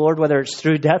meeting the Lord, whether it's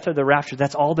through death or the rapture,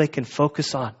 that's all they can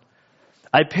focus on.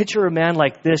 I picture a man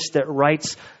like this that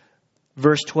writes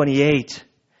verse 28,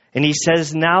 and he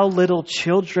says, now little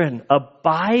children,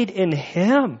 abide in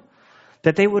him,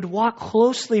 that they would walk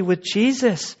closely with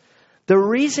Jesus. The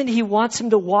reason he wants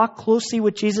him to walk closely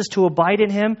with Jesus, to abide in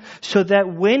him, so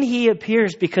that when he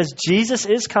appears, because Jesus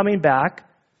is coming back,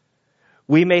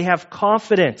 we may have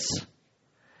confidence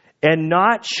and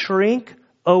not shrink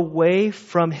away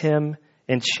from him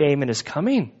in shame in his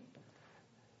coming.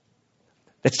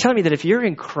 That's telling me that if you're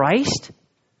in Christ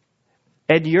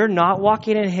and you're not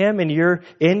walking in him and you're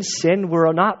in sin,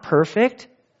 we're not perfect.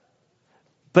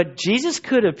 But Jesus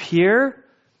could appear,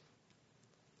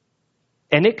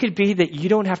 and it could be that you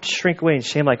don't have to shrink away in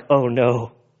shame like, oh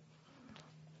no.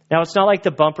 Now, it's not like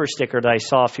the bumper sticker that I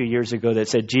saw a few years ago that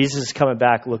said, Jesus is coming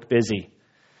back, look busy.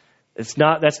 That's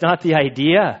not the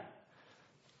idea.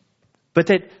 But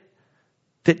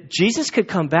that Jesus could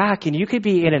come back and you could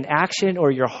be in an action, or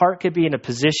your heart could be in a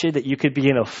position that you could be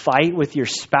in a fight with your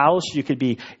spouse. You could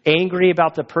be angry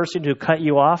about the person who cut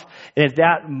you off. And at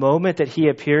that moment that he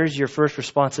appears, your first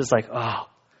response is like, oh.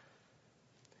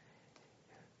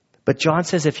 But John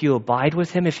says if you abide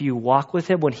with him, if you walk with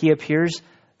him, when he appears,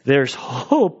 there's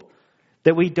hope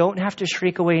that we don't have to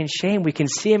shrink away in shame. We can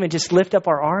see him and just lift up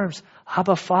our arms.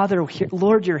 Abba, Father,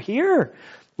 Lord, you're here.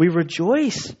 We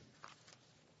rejoice.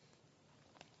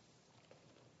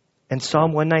 In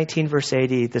Psalm 119, verse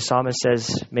 80, the psalmist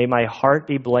says, may my heart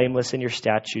be blameless in your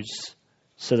statutes,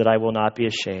 so that I will not be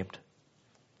ashamed.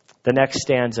 The next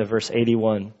stanza, verse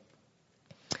 81,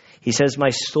 he says,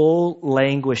 my soul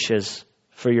languishes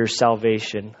for your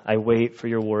salvation. I wait for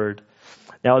your word.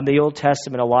 Now, in the Old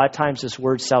Testament, a lot of times this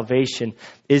word salvation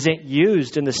isn't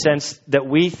used in the sense that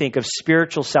we think of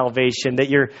spiritual salvation, that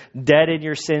you're dead in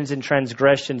your sins and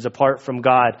transgressions apart from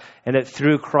God, and that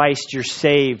through Christ you're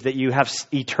saved, that you have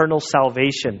eternal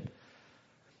salvation.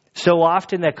 So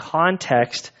often the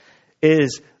context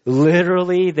is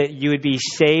literally that you would be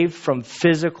saved from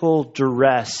physical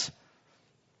duress.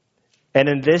 And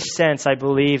in this sense, I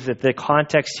believe that the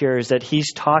context here is that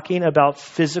he's talking about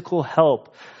physical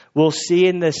help. We'll see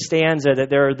in this stanza that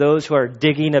there are those who are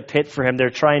digging a pit for him. They're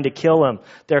trying to kill him.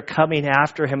 They're coming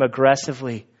after him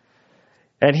aggressively.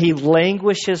 And he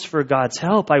languishes for God's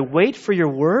help. I wait for your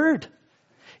word.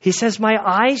 He says, my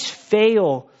eyes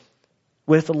fail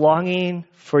with longing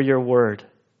for your word.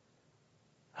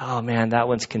 Oh man, that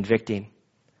one's convicting.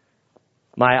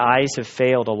 My eyes have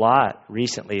failed a lot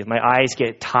recently. My eyes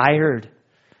get tired.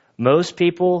 Most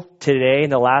people today in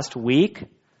the last week,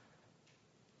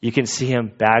 you can see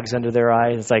them, bags under their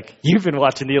eyes. It's like, you've been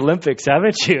watching the Olympics,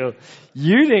 haven't you?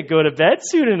 You didn't go to bed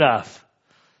soon enough.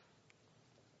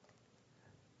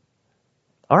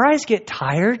 Our eyes get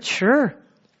tired, sure.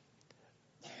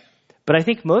 But I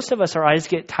think most of us, our eyes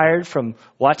get tired from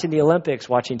watching the Olympics,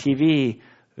 watching TV,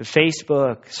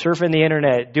 Facebook, surfing the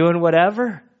internet, doing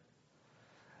whatever.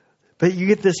 But you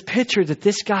get this picture that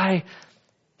this guy,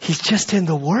 he's just in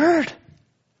the Word.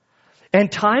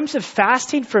 And times of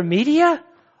fasting for media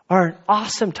are an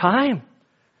awesome time.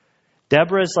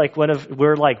 Deborah's like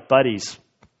we're like buddies.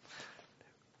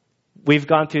 We've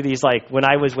gone through these, like when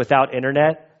I was without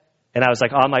internet and I was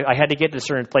like, I had to get to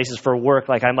certain places for work.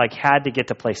 Like I'm like had to get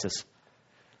to places.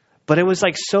 But it was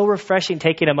like so refreshing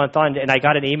taking a month on, and I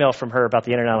got an email from her about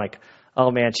the internet. I'm like, oh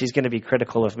man, she's going to be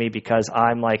critical of me because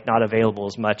I'm like not available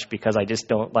as much because I just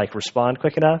don't like respond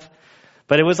quick enough.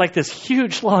 But it was like this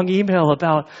huge long email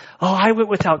about, I went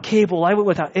without cable. I went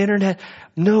without internet.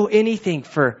 No anything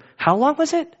for, how long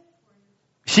was it?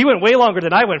 She went way longer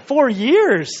than I went, 4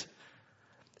 years.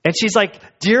 And she's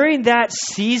like, during that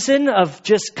season of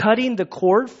just cutting the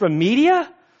cord from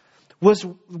media was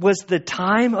the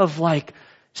time of like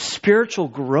spiritual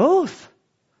growth.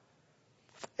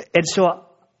 And so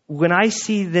when I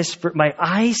see this, my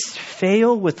eyes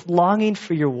fail with longing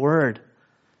for your word.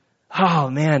 Oh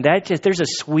man, there's a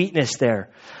sweetness there.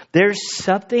 There's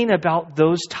something about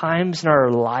those times in our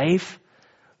life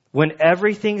when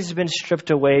everything's been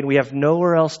stripped away and we have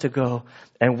nowhere else to go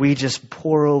and we just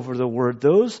pour over the word.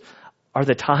 Those are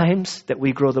the times that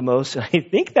we grow the most. And I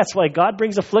think that's why God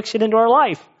brings affliction into our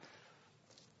life.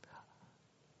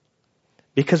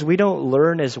 Because we don't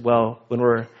learn as well when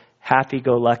we're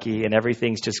happy-go-lucky and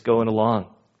everything's just going along.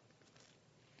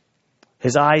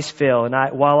 His eyes fail. And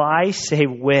while I say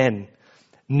when,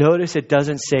 notice it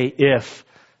doesn't say if.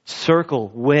 Circle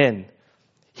when.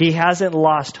 He hasn't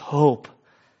lost hope.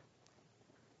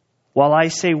 While I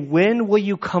say, when will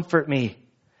you comfort me?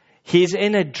 He's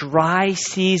in a dry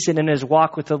season in his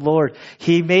walk with the Lord.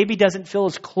 He maybe doesn't feel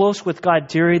as close with God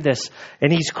during this.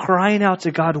 And he's crying out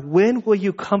to God, when will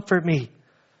you comfort me?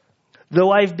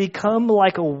 Though I've become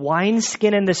like a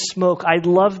wineskin in the smoke. I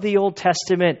love the Old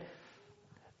Testament.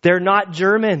 They're not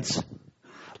Germans.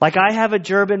 Like I have a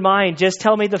German mind. Just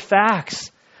tell me the facts.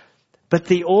 But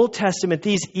the Old Testament,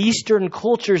 these Eastern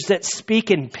cultures that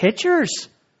speak in pictures.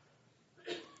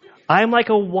 I'm like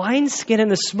a wineskin in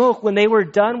the smoke. When they were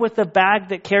done with the bag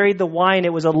that carried the wine,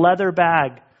 it was a leather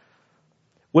bag.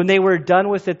 When they were done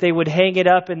with it, they would hang it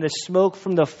up, and the smoke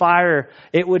from the fire,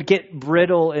 it would get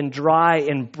brittle and dry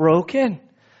and broken.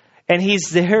 And he's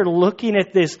there looking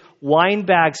at this wine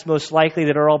bags, most likely,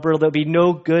 that are all brittle, that would be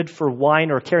no good for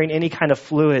wine or carrying any kind of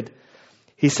fluid.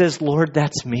 He says, Lord,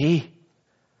 that's me.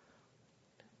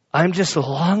 I'm just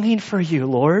longing for you,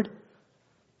 Lord.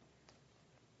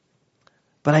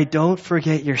 But I don't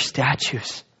forget your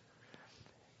statutes.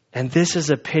 And this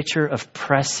is a picture of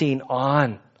pressing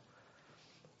on.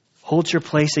 Hold your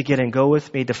place again and go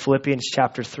with me to Philippians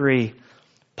chapter 3.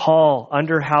 Paul,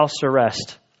 under house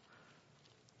arrest.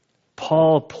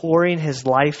 Paul pouring his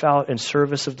life out in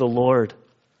service of the Lord.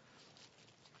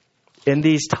 In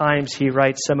these times, he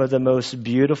writes some of the most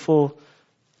beautiful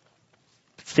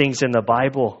things in the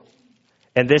Bible.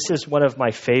 And this is one of my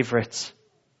favorites.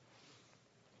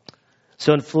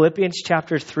 So in Philippians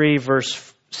chapter 3,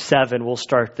 verse 7, we'll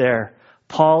start there.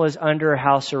 Paul is under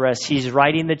house arrest. He's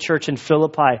writing the church in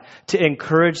Philippi to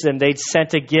encourage them. They'd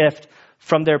sent a gift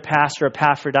from their pastor,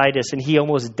 Epaphroditus, and he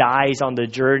almost dies on the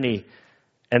journey.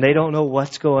 And they don't know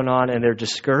what's going on, and they're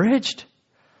discouraged.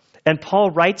 And Paul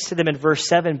writes to them in verse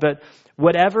 7, but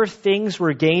whatever things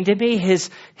were gained to me,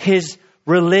 his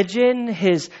religion,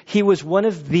 he was one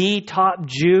of the top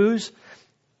Jews.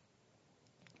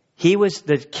 He was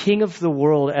the king of the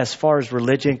world as far as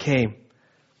religion came.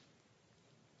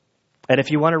 And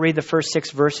if you want to read the first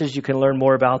 6 verses, you can learn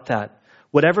more about that.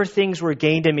 Whatever things were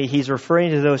gained to me, he's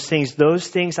referring to those things. Those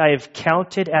things I have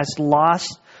counted as loss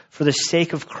for the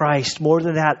sake of Christ. More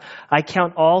than that, I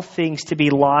count all things to be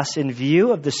lost in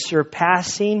view of the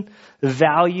surpassing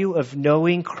value of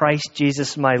knowing Christ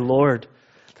Jesus my Lord,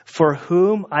 for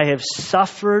whom I have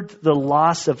suffered the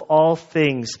loss of all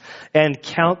things and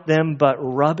count them but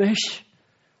rubbish.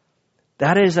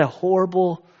 That is a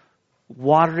horrible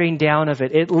watering down of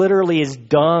it. It literally is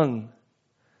dung.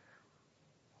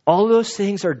 All those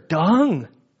things are dung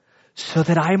so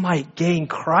that I might gain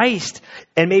Christ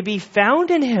and may be found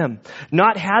in him,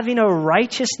 not having a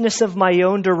righteousness of my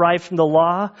own derived from the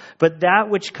law, but that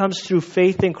which comes through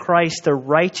faith in Christ, the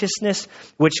righteousness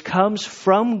which comes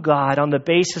from God on the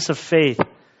basis of faith,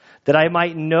 that I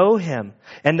might know him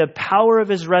and the power of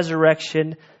his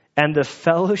resurrection and the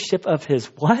fellowship of his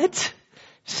what?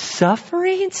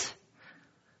 Sufferings?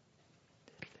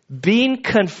 Being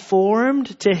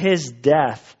conformed to his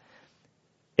death,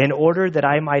 in order that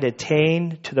I might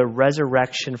attain to the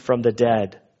resurrection from the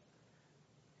dead.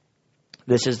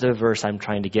 This is the verse I'm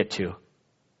trying to get to.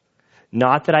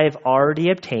 Not that I have already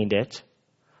obtained it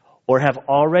or have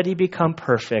already become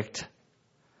perfect,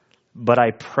 but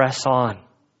I press on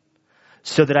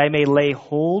so that I may lay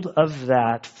hold of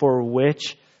that for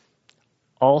which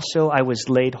also I was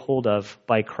laid hold of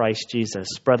by Christ Jesus.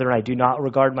 Brethren, I do not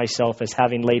regard myself as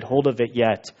having laid hold of it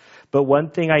yet, but one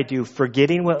thing I do,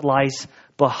 forgetting what lies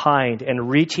behind and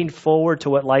reaching forward to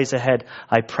what lies ahead,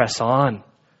 I press on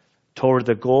toward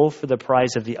the goal for the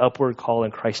prize of the upward call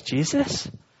in Christ Jesus.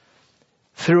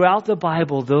 Throughout the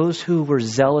Bible, those who were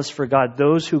zealous for God,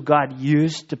 those who God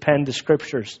used to pen the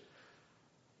scriptures,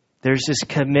 there's this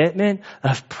commitment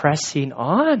of pressing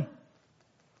on.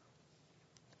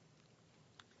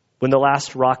 When the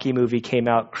last Rocky movie came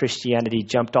out, Christianity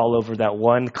jumped all over that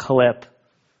one clip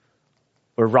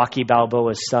where Rocky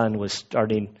Balboa's son was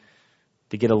starting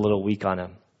to get a little weak on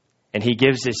him. And he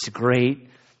gives this great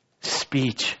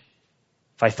speech.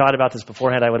 If I thought about this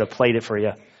beforehand, I would have played it for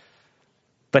you.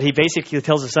 But he basically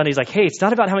tells his son, he's like, hey, it's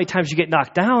not about how many times you get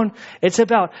knocked down. It's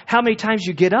about how many times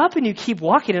you get up and you keep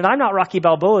walking. And I'm not Rocky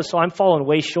Balboa, so I'm falling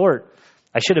way short.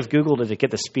 I should have Googled it to get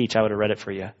the speech. I would have read it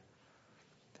for you.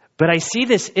 But I see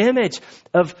this image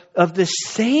of the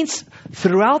saints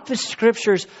throughout the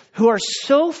scriptures who are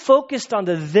so focused on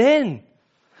the then,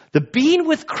 the being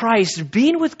with Christ,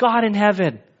 being with God in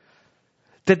heaven,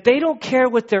 that they don't care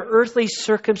what their earthly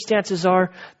circumstances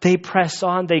are. They press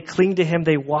on, they cling to him,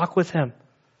 they walk with him.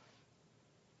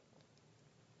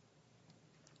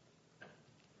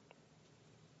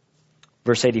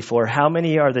 Verse 84, how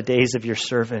many are the days of your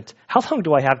servant? How long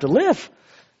do I have to live?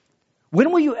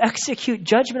 When will you execute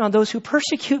judgment on those who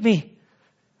persecute me?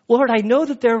 Lord, I know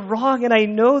that they're wrong, and I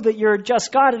know that you're a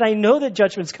just God, and I know that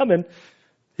judgment's coming.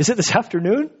 Is it this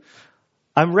afternoon?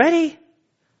 I'm ready.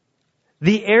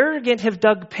 The arrogant have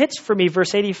dug pits for me,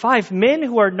 verse 85. Men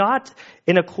who are not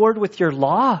in accord with your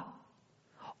law.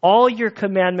 All your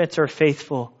commandments are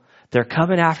faithful. They're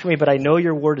coming after me, but I know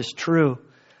your word is true.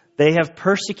 They have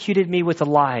persecuted me with a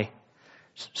lie.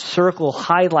 Circle,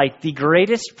 highlight the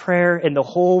greatest prayer in the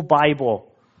whole Bible.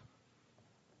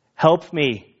 Help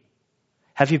me.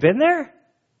 Have you been there?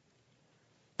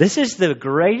 This is the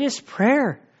greatest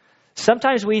prayer.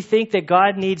 Sometimes we think that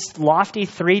God needs lofty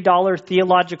 $3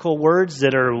 theological words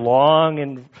that are long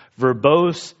and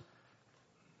verbose.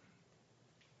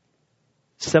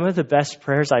 Some of the best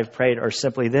prayers I've prayed are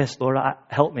simply this: Lord,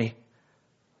 help me.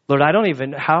 Lord, I don't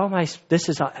even, how am I, this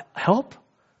is, help.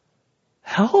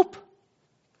 Help.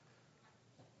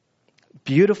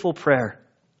 Beautiful prayer.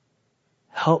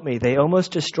 Help me. They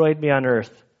almost destroyed me on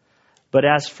earth. But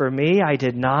as for me, I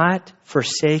did not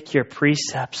forsake your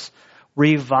precepts.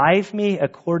 Revive me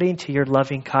according to your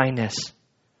loving kindness.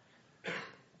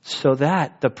 So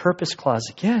that, the purpose clause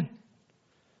again,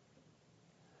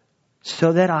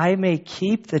 so that I may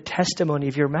keep the testimony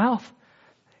of your mouth.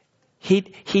 He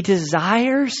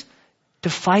desires to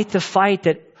fight the fight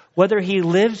that whether he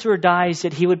lives or dies,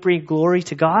 that he would bring glory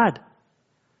to God.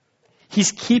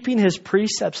 He's keeping his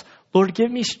precepts. Lord,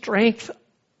 give me strength.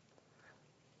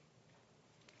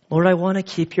 Lord, I want to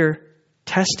keep your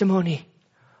testimony.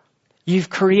 You've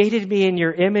created me in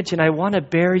your image, and I want to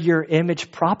bear your image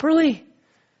properly.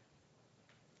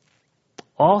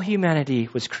 All humanity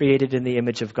was created in the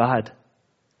image of God.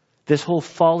 This whole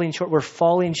falling short, we're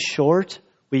falling short.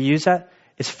 We use that.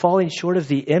 It's falling short of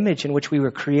the image in which we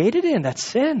were created in. That's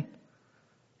sin.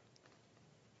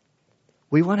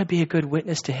 We want to be a good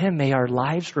witness to him. May our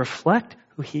lives reflect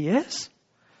who he is.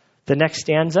 The next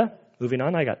stanza, moving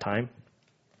on, I got time.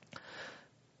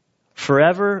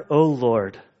 Forever, O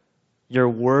Lord, your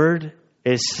word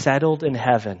is settled in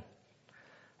heaven.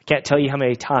 I can't tell you how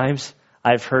many times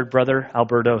I've heard Brother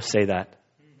Alberto say that.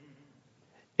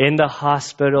 In the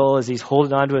hospital, as he's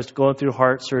holding on to us, going through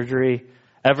heart surgery,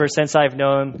 ever since I've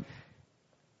known him,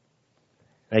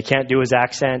 I can't do his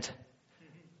accent,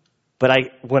 but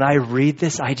when I read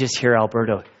this, I just hear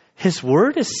Alberto. His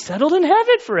word is settled in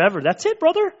heaven forever. That's it,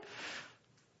 brother.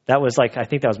 That was I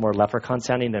think that was more leprechaun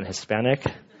sounding than Hispanic.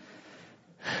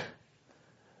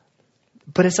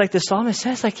 But it's like the psalmist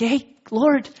says, hey,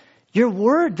 Lord, your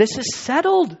word, this is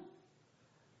settled.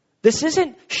 This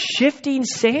isn't shifting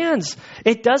sands.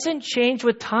 It doesn't change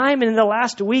with time. And in the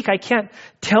last week, I can't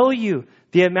tell you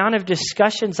the amount of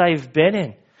discussions I've been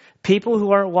in. People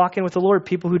who aren't walking with the Lord,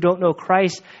 people who don't know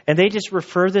Christ, and they just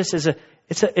refer this as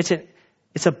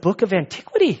it's a book of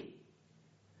antiquity.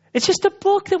 It's just a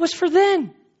book that was for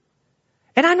then.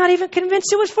 And I'm not even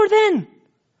convinced it was for then.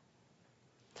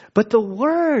 But the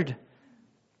word,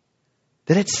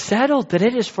 that it's settled, that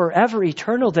it is forever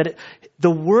eternal, that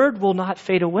the word will not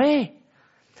fade away.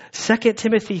 2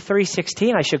 Timothy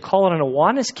 3:16, I should call it an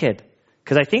Awanas kid,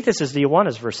 because I think this is the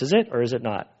Awanas verse, is it? Or is it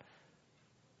not?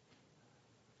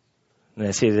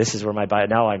 And see, this is where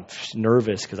now I'm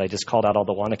nervous because I just called out all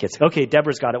the Awana kids. Okay,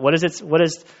 Deborah's got it. What is it? What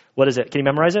is it? Can you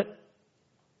memorize it?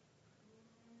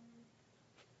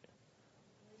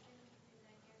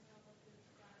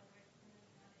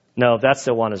 No, that's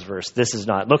the Awanas verse. This is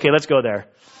not. Okay, let's go there.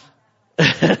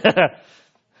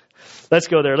 Let's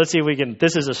go there. Let's see if we can.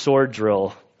 This is a sword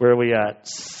drill. Where are we at?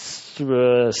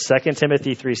 2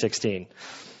 Timothy 3:16.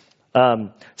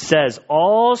 Says,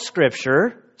 all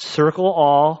scripture, circle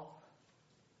all,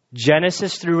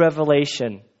 Genesis through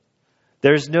Revelation.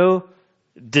 There's no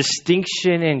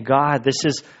distinction in God. This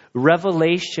is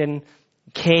revelation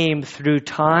came through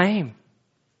time.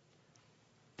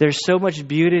 There's so much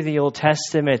beauty in the Old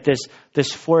Testament,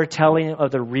 this foretelling of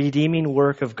the redeeming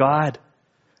work of God.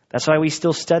 That's why we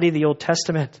still study the Old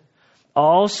Testament.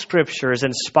 All scripture is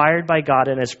inspired by God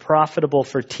and is profitable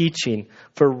for teaching,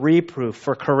 for reproof,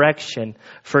 for correction,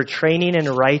 for training in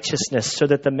righteousness, so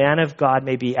that the man of God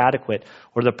may be adequate,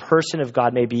 or the person of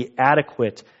God may be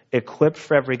adequate, equipped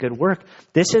for every good work.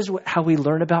 This is how we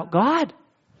learn about God.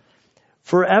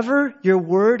 Forever, your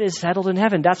word is settled in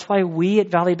heaven. That's why we at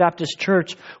Valley Baptist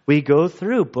Church, we go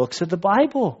through books of the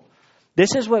Bible.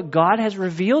 This is what God has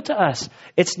revealed to us.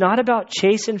 It's not about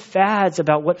chasing fads,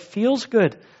 about what feels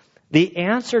good. The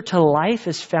answer to life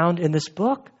is found in this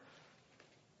book.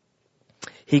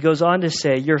 He goes on to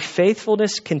say, your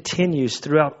faithfulness continues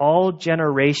throughout all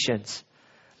generations.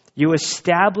 You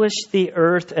established the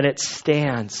earth and it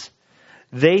stands.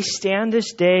 They stand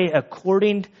this day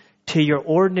according to your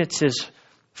ordinances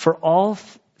for all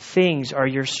things are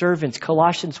your servants.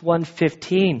 Colossians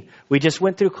 1:15. We just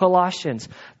went through Colossians.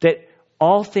 That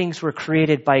all things were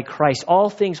created by Christ. All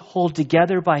things hold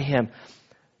together by him.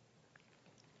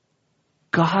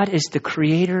 God is the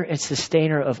creator and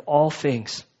sustainer of all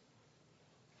things.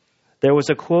 There was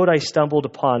a quote I stumbled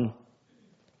upon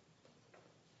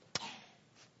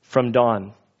from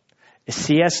Don.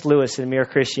 C.S. Lewis in Mere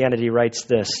Christianity writes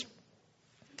this: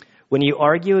 when you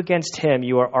argue against him,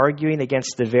 you are arguing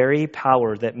against the very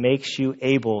power that makes you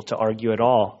able to argue at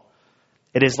all.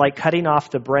 It is like cutting off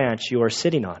the branch you are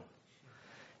sitting on.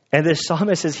 And the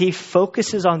psalmist, as he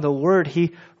focuses on the word,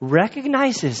 he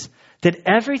recognizes that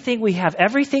everything we have,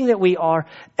 everything that we are,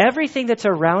 everything that's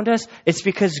around us, it's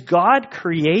because God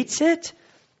creates it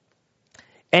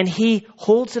and he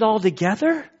holds it all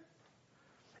together.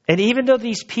 And even though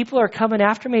these people are coming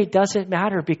after me, it doesn't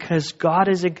matter because God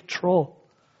is in control.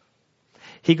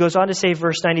 He goes on to say,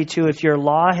 verse 92, if your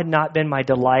law had not been my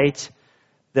delight,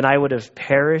 then I would have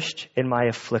perished in my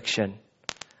affliction.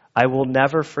 I will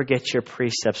never forget your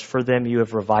precepts. For them you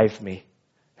have revived me.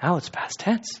 Now it's past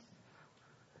tense.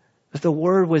 That the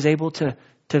word was able to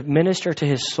minister to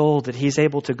his soul, that he's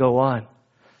able to go on.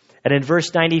 And in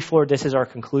verse 94, this is our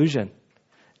conclusion.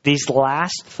 These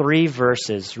last three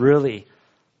verses really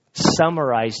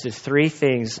summarize the three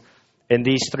things in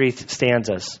these three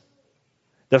stanzas.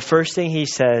 The first thing he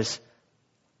says,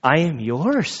 I am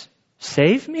yours.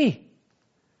 Save me.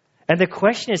 And the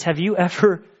question is, have you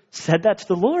ever said that to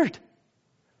the Lord?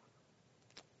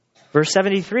 Verse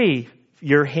 73,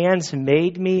 your hands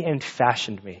made me and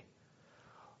fashioned me.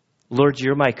 Lord,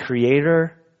 you're my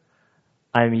creator.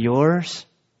 I'm yours.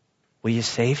 Will you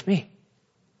save me?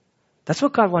 That's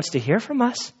what God wants to hear from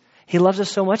us. He loves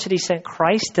us so much that he sent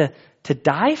Christ to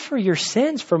die for your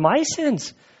sins, for my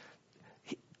sins.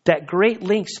 That great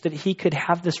length so that he could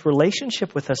have this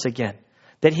relationship with us again.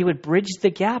 That he would bridge the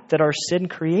gap that our sin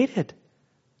created.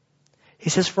 He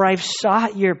says, for I've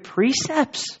sought your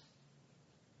precepts.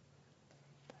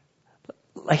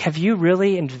 Like, have you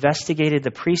really investigated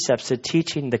the precepts, the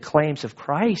teaching, the claims of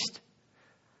Christ?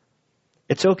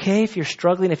 It's okay if you're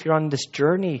struggling, if you're on this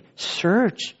journey,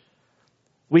 search.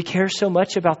 We care so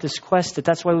much about this quest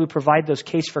that's why we provide those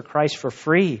Case for Christ for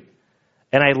free.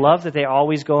 And I love that they're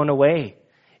always going away.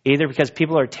 Either because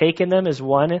people are taking them as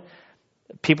one,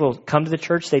 people come to the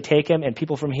church, they take them, and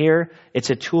people from here, it's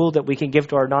a tool that we can give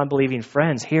to our non-believing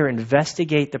friends. Here,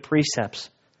 investigate the precepts.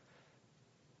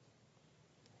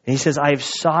 And he says, I've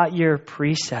sought your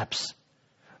precepts.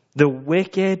 The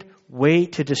wicked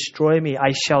wait to destroy me.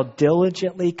 I shall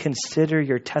diligently consider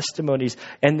your testimonies.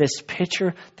 And this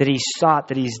picture that he sought,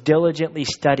 that he's diligently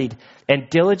studied. And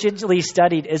diligently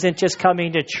studied isn't just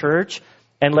coming to church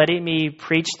and letting me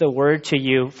preach the word to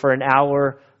you for an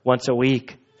hour once a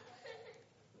week.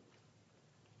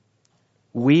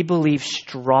 We believe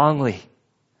strongly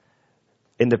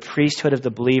in the priesthood of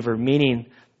the believer, meaning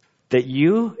that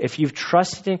you, if you've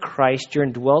trusted in Christ, you're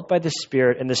indwelt by the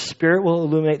Spirit, and the Spirit will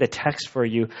illuminate the text for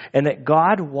you, and that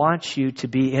God wants you to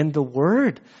be in the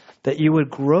Word, that you would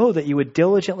grow, that you would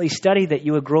diligently study, that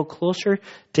you would grow closer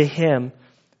to him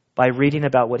by reading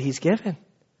about what he's given.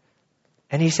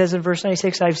 And he says in verse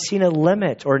 96, I've seen a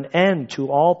limit or an end to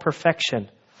all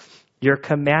perfection. Your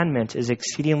commandment is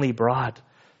exceedingly broad.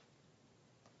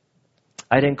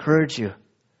 I'd encourage you.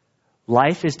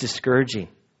 Life is discouraging.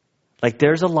 Like,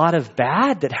 there's a lot of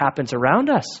bad that happens around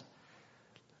us.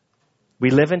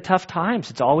 We live in tough times.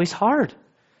 It's always hard.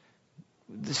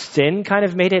 Sin kind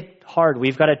of made it hard.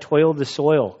 We've got to toil the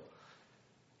soil.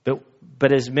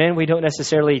 But as men, we don't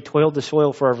necessarily toil the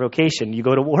soil for our vocation. You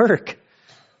go to work.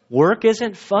 Work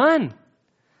isn't fun.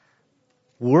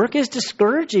 Work is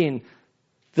discouraging.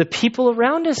 The people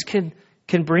around us can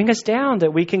bring us down,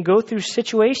 that we can go through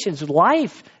situations,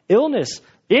 life, illness,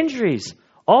 injuries,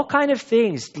 all kind of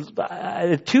things.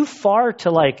 Too far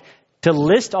to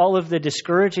list all of the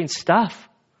discouraging stuff.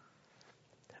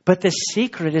 But the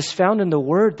secret is found in the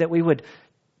Word, that we would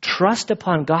trust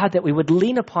upon God, that we would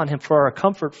lean upon him for our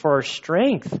comfort, for our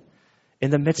strength in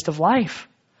the midst of life,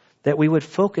 that we would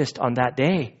focus on that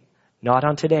day, not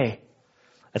on today.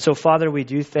 And so, Father, we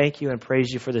do thank you and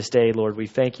praise you for this day, Lord. We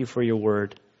thank you for your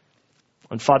word.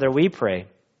 And Father, we pray,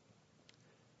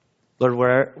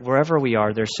 Lord, wherever we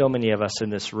are, there's so many of us in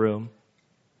this room.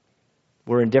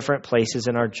 We're in different places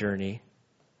in our journey.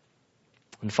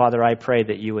 And Father, I pray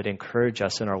that you would encourage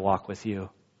us in our walk with you.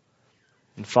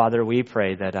 And Father, we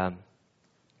pray that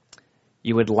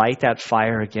you would light that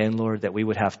fire again, Lord, that we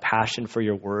would have passion for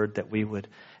your word, that we would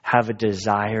have a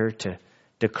desire to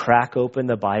crack open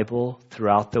the Bible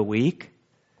throughout the week,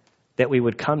 that we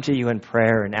would come to you in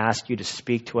prayer and ask you to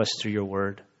speak to us through your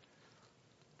word.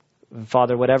 And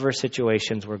Father, whatever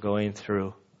situations we're going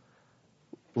through,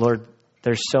 Lord,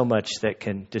 there's so much that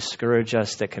can discourage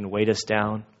us, that can weight us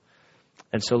down.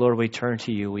 And so, Lord, we turn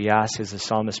to you. We ask, as the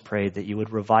psalmist prayed, that you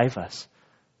would revive us.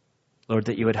 Lord,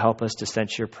 that you would help us to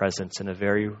sense your presence in a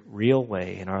very real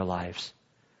way in our lives.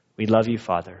 We love you,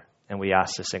 Father, and we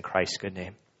ask this in Christ's good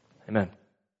name. Amen.